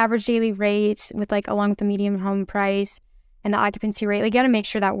the average daily rate with like along with the median home price and the occupancy rate, like you got to make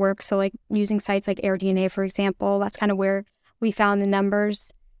sure that works. So like using sites like AirDNA, for example, that's kind of where we found the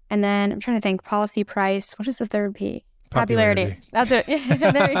numbers. And then I'm trying to think, policy price. What is the third P? Popularity. That's it.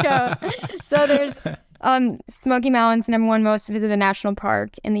 There you go. So there's Smoky Mountains, #1 most visited national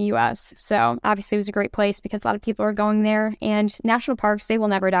park in the U.S. So obviously it was a great place because a lot of people are going there. And national parks, they will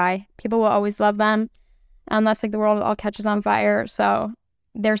never die. People will always love them unless like the world all catches on fire. So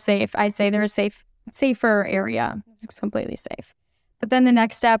they're safe. I say they're a safer area. It's completely safe. But then the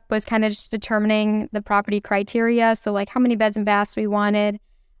next step was kind of just determining the property criteria. So like how many beds and baths we wanted.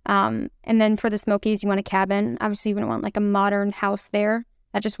 And then for the Smokies, you want a cabin. Obviously, you wouldn't want like a modern house there.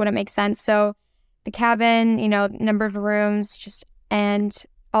 That just wouldn't make sense. So the cabin, number of rooms, and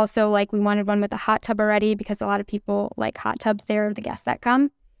also like we wanted one with a hot tub already because a lot of people like hot tubs there, the guests that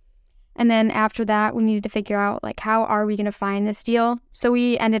come. And then after that, we needed to figure out like how are we going to find this deal? So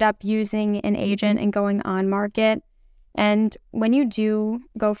we ended up using an agent and going on market. And when you do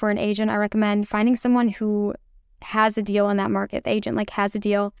go for an agent, I recommend finding someone who has a deal in that market. The agent like has a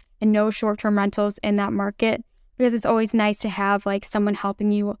deal and no short-term rentals in that market, because it's always nice to have like someone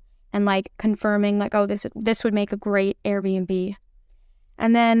helping you and like confirming like, oh, this would make a great Airbnb.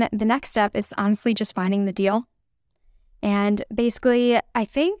 And then the next step is honestly just finding the deal. And basically,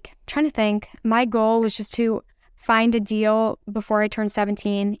 trying to think, my goal was just to find a deal before I turned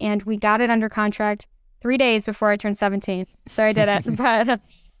 17, and we got it under contract 3 days before I turned 17. So I did it. But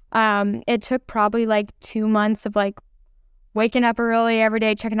it took probably like 2 months of like waking up early every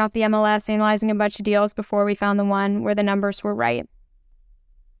day, checking out the MLS, analyzing a bunch of deals before we found the one where the numbers were right.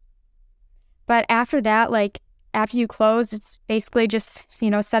 But after that, like after you close, it's basically just,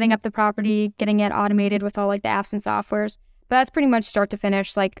 setting up the property, getting it automated with all like the apps and softwares. But that's pretty much start to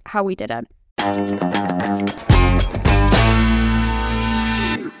finish, like how we did it.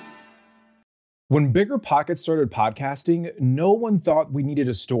 When Bigger Pockets started podcasting, no one thought we needed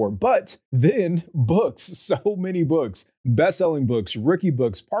a store, but then books, so many books, best-selling books, rookie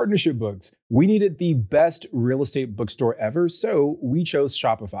books, partnership books. We needed the best real estate bookstore ever, so we chose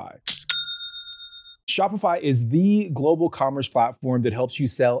Shopify. Shopify is the global commerce platform that helps you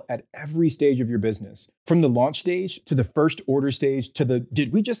sell at every stage of your business. From the launch stage to the first order stage to the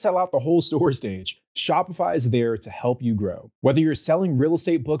did we just sell out the whole store stage? Shopify is there to help you grow. Whether you're selling real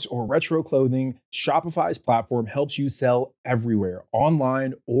estate books or retro clothing, Shopify's platform helps you sell everywhere,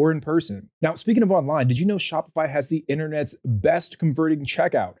 online or in person. Now, speaking of online, did you know Shopify has the internet's best converting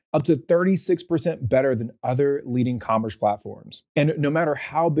checkout, up to 36% better than other leading commerce platforms? And no matter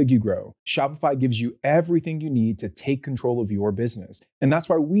how big you grow, Shopify gives you everything you need to take control of your business. And that's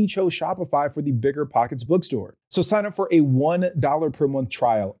why we chose Shopify for the Bigger Pockets bookstore. So sign up for a $1 per month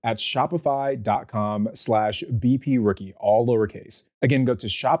trial at shopify.com/BPRookie, all lowercase. Again, go to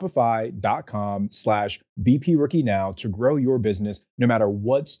shopify.com/BPRookie now to grow your business no matter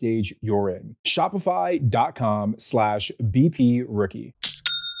what stage you're in. Shopify.com/BPRookie.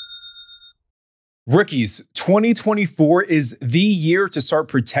 Rookies, 2024 is the year to start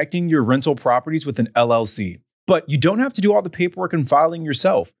protecting your rental properties with an LLC. But you don't have to do all the paperwork and filing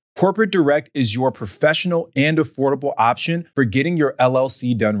yourself. Corporate Direct is your professional and affordable option for getting your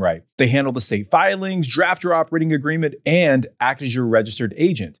LLC done right. They handle the state filings, draft your operating agreement, and act as your registered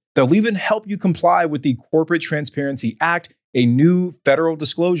agent. They'll even help you comply with the Corporate Transparency Act, a new federal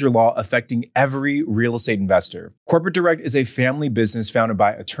disclosure law affecting every real estate investor. Corporate Direct is a family business founded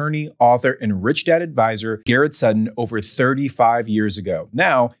by attorney, author, and rich dad advisor Garrett Sutton over 35 years ago.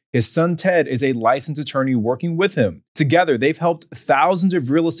 Now, his son Ted is a licensed attorney working with him. Together, they've helped thousands of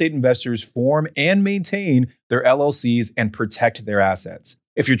real estate investors form and maintain their LLCs and protect their assets.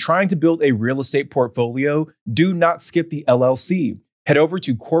 If you're trying to build a real estate portfolio, do not skip the LLC. Head over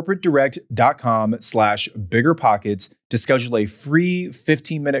to corporatedirect.com/biggerpockets to schedule a free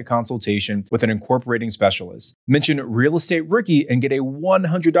 15-minute consultation with an incorporating specialist. Mention Real Estate Rookie and get a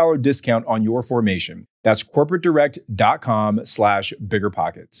 $100 discount on your formation. That's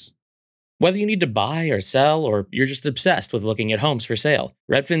corporatedirect.com/biggerpockets. Whether you need to buy or sell, or you're just obsessed with looking at homes for sale,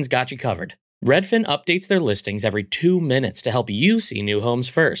 Redfin's got you covered. Redfin updates their listings every 2 minutes to help you see new homes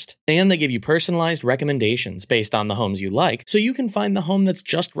first. And they give you personalized recommendations based on the homes you like, so you can find the home that's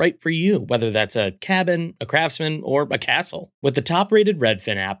just right for you, whether that's a cabin, a craftsman, or a castle. With the top-rated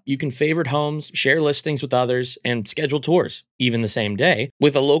Redfin app, you can favorite homes, share listings with others, and schedule tours, even the same day,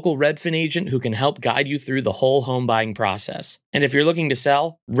 with a local Redfin agent who can help guide you through the whole home buying process. And if you're looking to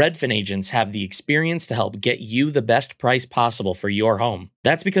sell, Redfin agents have the experience to help get you the best price possible for your home.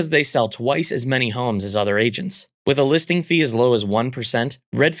 That's because they sell twice as many homes as other agents. With a listing fee as low as 1%,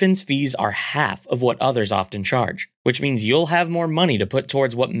 Redfin's fees are half of what others often charge, which means you'll have more money to put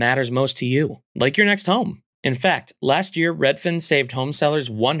towards what matters most to you, like your next home. In fact, last year, Redfin saved home sellers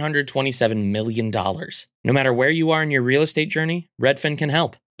 $127 million. No matter where you are in your real estate journey, Redfin can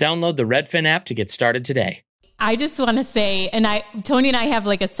help. Download the Redfin app to get started today. I just want to say, and Tony and I have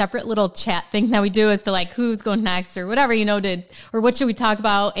like a separate little chat thing that we do as to like who's going next or whatever, or what should we talk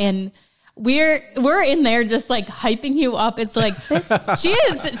about? And we're in there just like hyping you up. It's like, she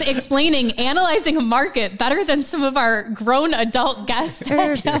is analyzing a market better than some of our grown adult guests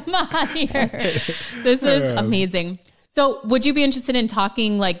that come on here. This is amazing. So would you be interested in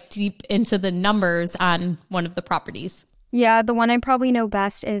talking like deep into the numbers on one of the properties? Yeah, the one I probably know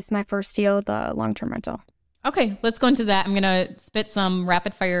best is my first deal, the long-term rental. Okay, let's go into that. I'm going to spit some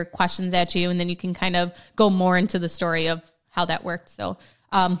rapid fire questions at you, and then you can kind of go more into the story of how that worked. So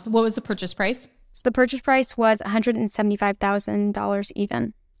what was the purchase price? So the purchase price was $175,000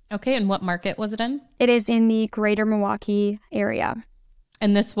 even. Okay, and what market was it in? It is in the greater Milwaukee area.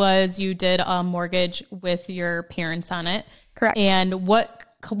 And this was, you did a mortgage with your parents on it. Correct. And what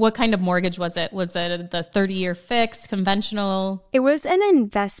kind of mortgage was it? Was it the 30-year fixed, conventional? It was an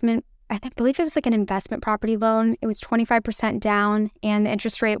investment. I believe it was like an investment property loan. It was 25% down and the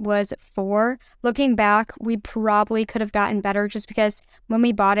interest rate was 4%. Looking back, we probably could have gotten better just because when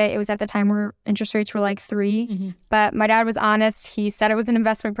we bought it, it was at the time where interest rates were like 3%. Mm-hmm. But my dad was honest. He said it was an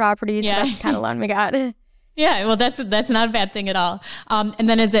investment property, so that's the kind of loan we got. Yeah, well, that's not a bad thing at all. And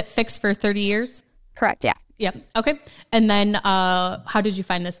then is it fixed for 30 years? Correct, yeah. Yep. Okay. And then how did you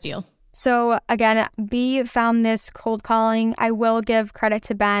find this deal? So again, B found this cold calling. I will give credit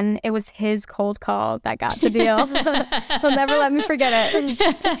to Ben. It was his cold call that got the deal. He'll never let me forget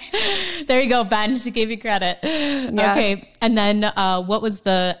it. There you go, Ben. She gave you credit. Yeah. Okay. And then what was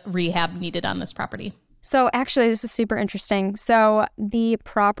the rehab needed on this property? So actually, this is super interesting. So the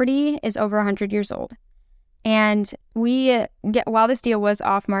property is over 100 years old. And while this deal was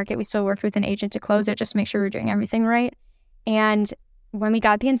off market, we still worked with an agent to close it, just to make sure we're doing everything right. And when we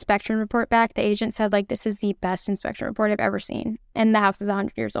got the inspection report back, the agent said, like, this is the best inspection report I've ever seen. And the house is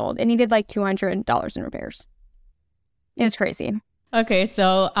 100 years old. It needed like $200 in repairs. It was crazy. Okay,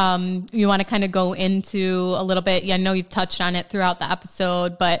 so you want to kind of go into a little bit. Yeah, I know you've touched on it throughout the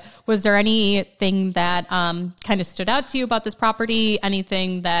episode, but was there anything that kind of stood out to you about this property?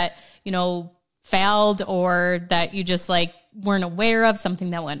 Anything that, failed or that you just like weren't aware of,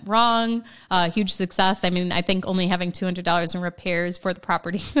 something that went wrong? Huge success. I mean, I think only having $200 in repairs for the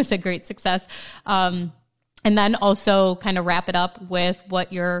property was a great success. And then also kind of wrap it up with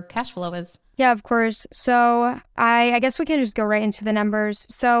what your cash flow is. Yeah, of course. So I guess we can just go right into the numbers.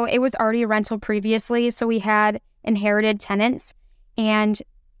 So it was already a rental previously. So we had inherited tenants. And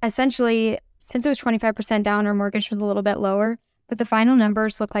essentially, since it was 25% down, our mortgage was a little bit lower. But the final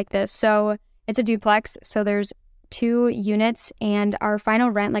numbers look like this. So it's a duplex. So there's 2 units. And our final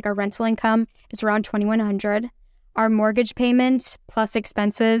rent, like our rental income, is around $2,100. Our mortgage payment plus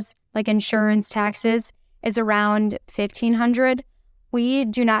expenses, like insurance, taxes, is around $1,500. we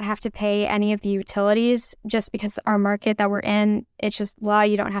do not have to pay any of the utilities just because our market that we're in, it's just law.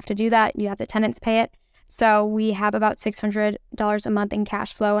 You don't have to do that. You have the tenants pay it. So we have about $600 a month in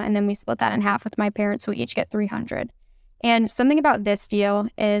cash flow, and then we split that in half with my parents, so we each get $300. And something about this deal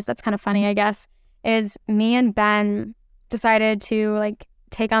is, that's kind of funny, I guess, is me and Ben decided to like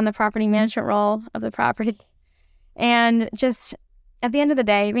take on the property management role of the property. And just at the end of the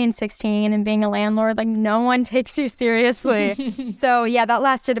day, being 16 and being a landlord, like no one takes you seriously. So yeah, that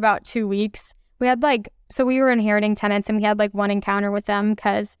lasted about 2 weeks. We had so we were inheriting tenants, and we had like one encounter with them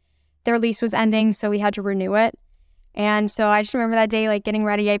because their lease was ending, so we had to renew it. And so I just remember that day, like getting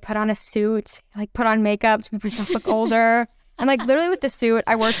ready, I put on a suit, like put on makeup to make myself look older. And like literally with the suit,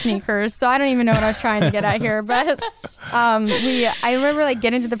 I wore sneakers. So I don't even know what I was trying to get at here. But I remember like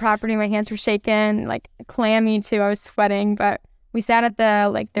getting to the property, my hands were shaking, like clammy too. I was sweating, but we sat at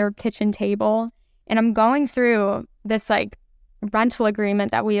their kitchen table, and I'm going through this like rental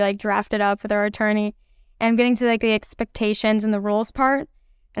agreement that we like drafted up with our attorney, and I'm getting to like the expectations and the rules part.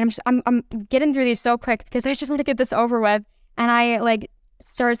 And I'm getting through these so quick because I just want to get this over with. And I like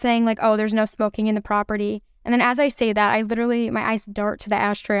start saying like, oh, there's no smoking in the property. And then as I say that, I literally, my eyes dart to the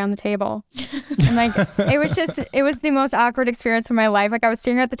ashtray on the table. And like, it was the most awkward experience of my life. Like I was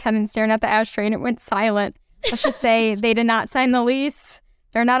staring at the tenant, staring at the ashtray, and it went silent. Let's just say they did not sign the lease.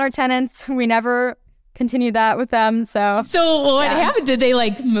 They're not our tenants. We never continued that with them. So what happened? Did they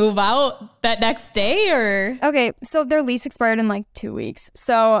like move out that next day or? Okay, so their lease expired in like 2 weeks.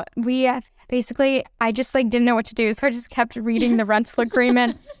 So we basically, I just like didn't know what to do. So I just kept reading the rental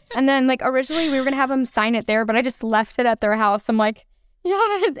agreement. And then like originally we were going to have them sign it there, but I just left it at their house. I'm like,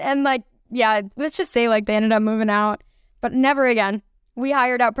 yeah. And like, yeah, let's just say like they ended up moving out, but never again. We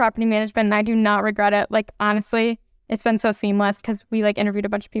hired out property management, and I do not regret it. Like, honestly, it's been so seamless because we like interviewed a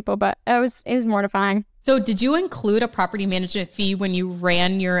bunch of people, but it was mortifying. So did you include a property management fee when you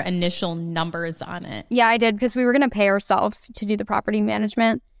ran your initial numbers on it? Yeah, I did, because we were going to pay ourselves to do the property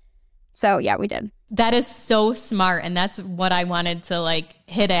management. So yeah, we did. That is so smart. And that's what I wanted to like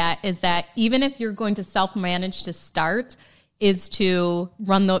hit at, is that even if you're going to self-manage to start, is to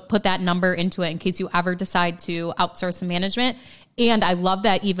put that number into it in case you ever decide to outsource the management. And I love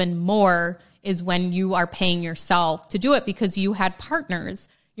that even more is when you are paying yourself to do it, because you had partners,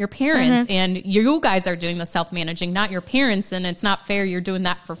 your parents, and you guys are doing the self-managing, not your parents. And it's not fair you're doing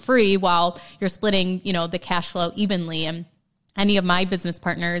that for free while you're splitting, the cash flow evenly. And any of my business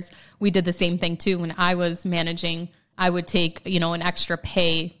partners, we did the same thing too. When I was managing, I would take, an extra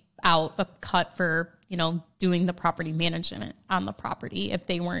pay out, a cut for, doing the property management on the property if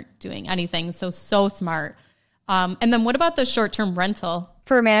they weren't doing anything. So smart. And then what about the short-term rental?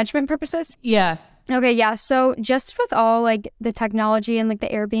 For management purposes? Yeah. Okay, yeah. So just with all like the technology and like the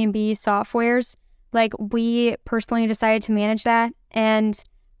Airbnb softwares, like we personally decided to manage that. And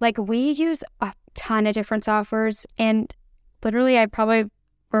like we use a ton of different softwares. And literally I probably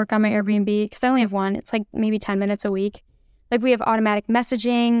work on my Airbnb because I only have one. It's like maybe 10 minutes a week. Like we have automatic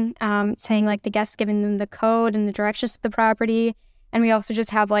messaging, saying like the guests, giving them the code and the directions to the property. And we also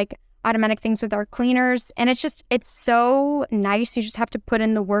just have like automatic things with our cleaners. And it's so nice. You just have to put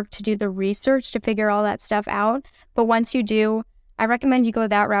in the work to do the research to figure all that stuff out. But once you do, I recommend you go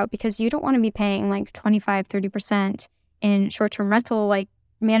that route, because you don't want to be paying like 25, 30% in short-term rental like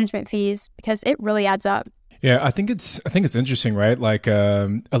management fees, because it really adds up. Yeah, I think it's interesting, right? Like,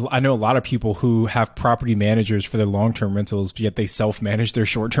 I know a lot of people who have property managers for their long-term rentals, but yet they self-manage their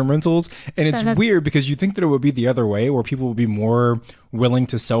short-term rentals. And it's weird because you think that it would be the other way, where people would be more willing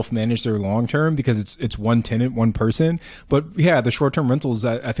to self-manage their long-term because it's one tenant, one person. But yeah, the short-term rentals,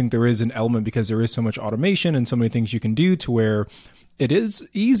 I think there is an element because there is so much automation and so many things you can do to where it is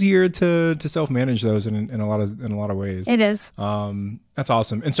easier to self-manage those in a lot of ways. It is. That's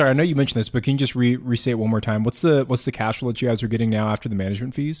awesome. And sorry, I know you mentioned this, but can you just restate it one more time? What's the cash flow that you guys are getting now after the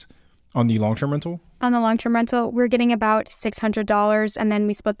management fees on the long-term rental? On the long-term rental, we're getting about $600, and then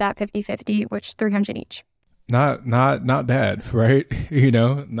we split that 50-50, which $300 each. Not bad, right?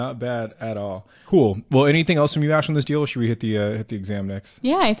 Not bad at all. Cool. Well, anything else from you, Ash, on this deal? Or should we hit the exam next?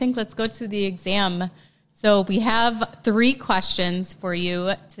 Yeah, I think let's go to the exam. So we have 3 questions for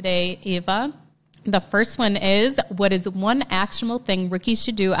you today, Ava. The first one is, what is one actionable thing rookies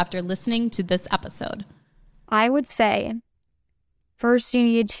should do after listening to this episode? I would say, first you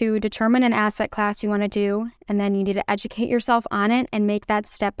need to determine an asset class you want to do, and then you need to educate yourself on it and make that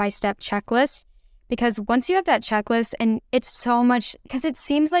step-by-step checklist. Because once you have that checklist, and it's so much, because it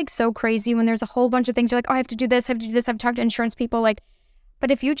seems like so crazy when there's a whole bunch of things. You're like, oh, I have to do this, I've talked to insurance people, but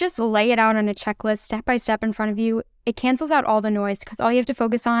if you just lay it out on a checklist step by step in front of you, it cancels out all the noise, because all you have to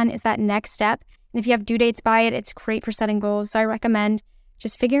focus on is that next step And if you have due dates by it, it's great for setting goals. So I recommend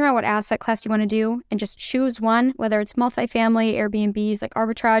just figuring out what asset class you want to do and just choose one, whether it's multifamily, Airbnbs, like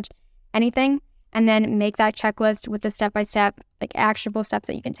arbitrage, anything, and then make that checklist with the step-by-step, like actionable steps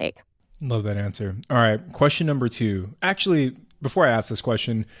that you can take. Love that answer. All right. Question number 2. Actually, before I ask this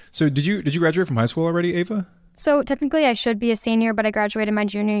question, so did you graduate from high school already, Ava? So technically I should be a senior, but I graduated my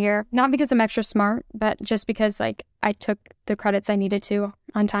junior year, not because I'm extra smart, but just because like I took the credits I needed to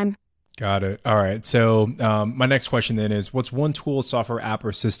on time. Got it. All right. So my next question then is, what's one tool, software, app,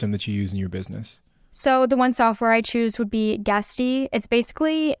 or system that you use in your business? So the one software I choose would be Guesty. It's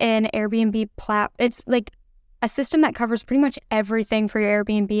basically an Airbnb It's like a system that covers pretty much everything for your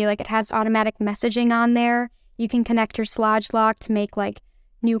Airbnb. Like it has automatic messaging on there. You can connect your Slodge lock to make like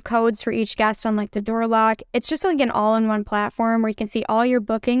new codes for each guest on like the door lock. It's just like an all-in-one platform where you can see all your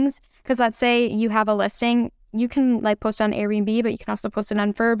bookings. Because let's say you have a listing, you can like post on Airbnb, but you can also post it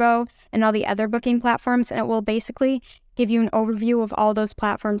on Vrbo and all the other booking platforms. And it will basically give you an overview of all those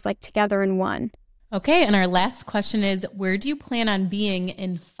platforms like together in one. Okay, and our last question is, where do you plan on being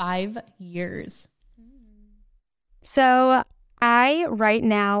in 5 years? So I right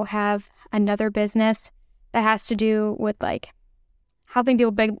now have another business that has to do with like helping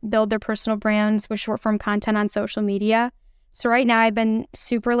people build their personal brands with short form content on social media. So right now I've been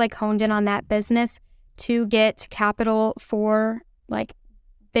super like honed in on that business to get capital for like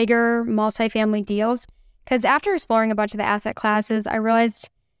bigger multifamily deals. Because after exploring a bunch of the asset classes, I realized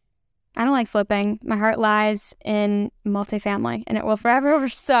I don't like flipping. My heart lies in multifamily and it will forever.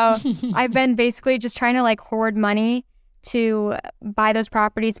 So I've been basically just trying to like hoard money to buy those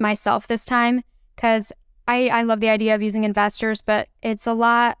properties myself this time, because I love the idea of using investors, but it's a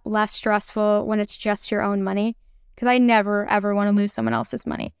lot less stressful when it's just your own money, because I never, ever want to lose someone else's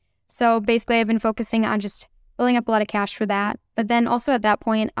money. So basically I've been focusing on just building up a lot of cash for that. But then also at that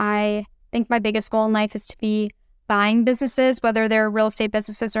point, I think my biggest goal in life is to be buying businesses, whether they're real estate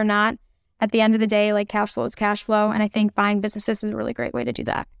businesses or not. At the end of the day, like cash flow is cash flow. And I think buying businesses is a really great way to do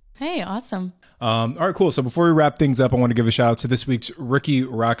that. Hey, awesome. All right, cool. So before we wrap things up, I want to give a shout out to this week's Rookie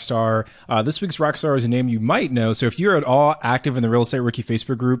Rockstar. This week's Rockstar is a name you might know. So if you're at all active in the Real Estate Rookie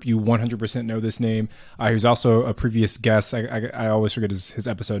Facebook group, you 100% know this name. He was also a previous guest. I always forget his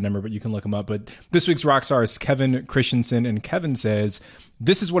episode number, but you can look him up. But this week's Rockstar is Kevin Christensen. And Kevin says,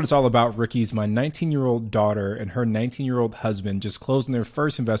 "This is what it's all about, rookies. My 19-year-old daughter and her 19-year-old husband just closed on their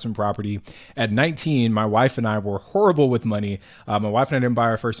first investment property. At 19, my wife and I were horrible with money. My wife and I didn't buy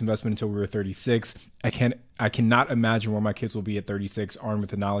our first investment until we were 36. I cannot imagine where my kids will be at 36, armed with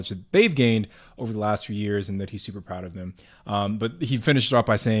the knowledge that they've gained over the last few years, and that he's super proud of them." But he finished it off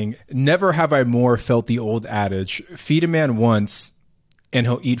by saying, "Never have I more felt the old adage, feed a man once and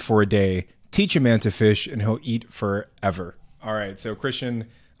he'll eat for a day. Teach a man to fish and he'll eat forever." All right. So Kevin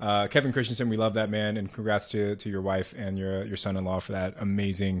Christensen, we love that, man. And congrats to your wife and your son-in-law for that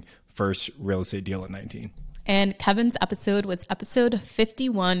amazing first real estate deal at 19. And Kevin's episode was episode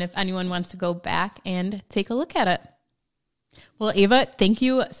 51, if anyone wants to go back and take a look at it. Well, Ava, thank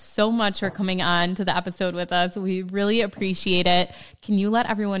you so much for coming on to the episode with us. We really appreciate it. Can you let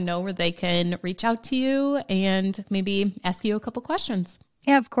everyone know where they can reach out to you and maybe ask you a couple questions?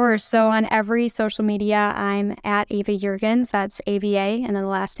 Yeah, of course. So on every social media, I'm at Ava Yuergens. That's AVA. And then the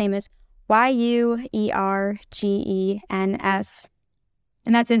last name is YUERGENS.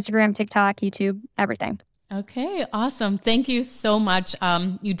 And that's Instagram, TikTok, YouTube, everything. Okay, awesome. Thank you so much.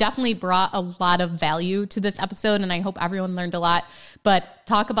 You definitely brought a lot of value to this episode, and I hope everyone learned a lot. But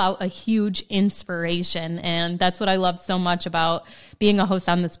talk about a huge inspiration. And that's what I love so much about being a host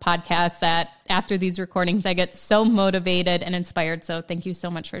on this podcast, that after these recordings, I get so motivated and inspired. So thank you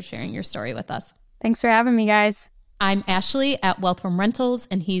so much for sharing your story with us. Thanks for having me, guys. I'm Ashley at Wealth from Rentals,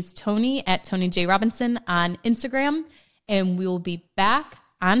 and he's Tony at Tony J. Robinson on Instagram. And we will be back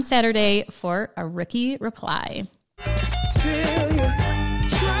on Saturday for a Rookie Reply. Still you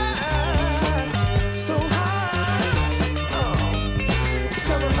try so hard to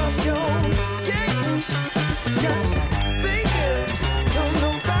cover up your games. Got you thinking, don't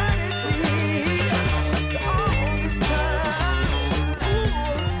nobody see all this time.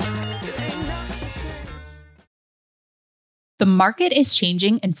 Ooh, it ain't nothing changed. The market is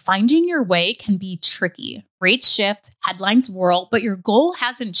changing and finding your way can be tricky. Rates shift, headlines whirl, but your goal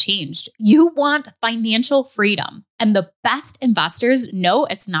hasn't changed. You want financial freedom. And the best investors know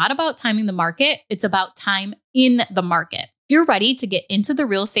it's not about timing the market, it's about time in the market. If you're ready to get into the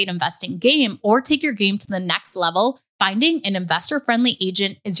real estate investing game or take your game to the next level, finding an investor-friendly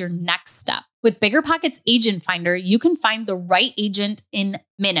agent is your next step. With BiggerPockets Agent Finder, you can find the right agent in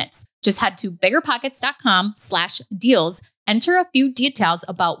minutes. Just head to biggerpockets.com/deals, enter a few details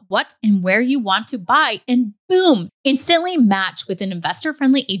about what and where you want to buy, and boom, instantly match with an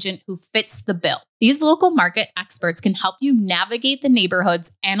investor-friendly agent who fits the bill. These local market experts can help you navigate the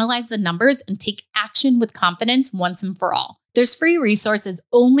neighborhoods, analyze the numbers, and take action with confidence once and for all. There's free resources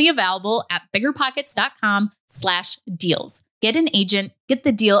only available at biggerpockets.com/deals. Get an agent, get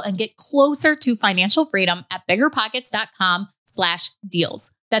the deal, and get closer to financial freedom at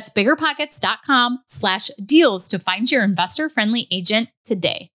biggerpockets.com/deals. That's biggerpockets.com/deals to find your investor-friendly agent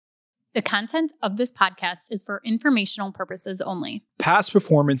today. The content of this podcast is for informational purposes only. Past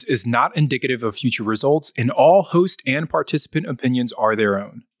performance is not indicative of future results, and all host and participant opinions are their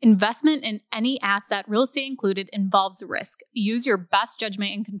own. Investment in any asset, real estate included, involves risk. Use your best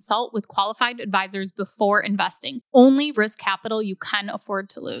judgment and consult with qualified advisors before investing. Only risk capital you can afford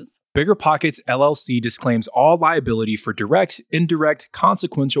to lose. Bigger Pockets LLC disclaims all liability for direct, indirect,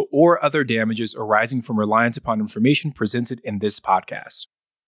 consequential, or other damages arising from reliance upon information presented in this podcast.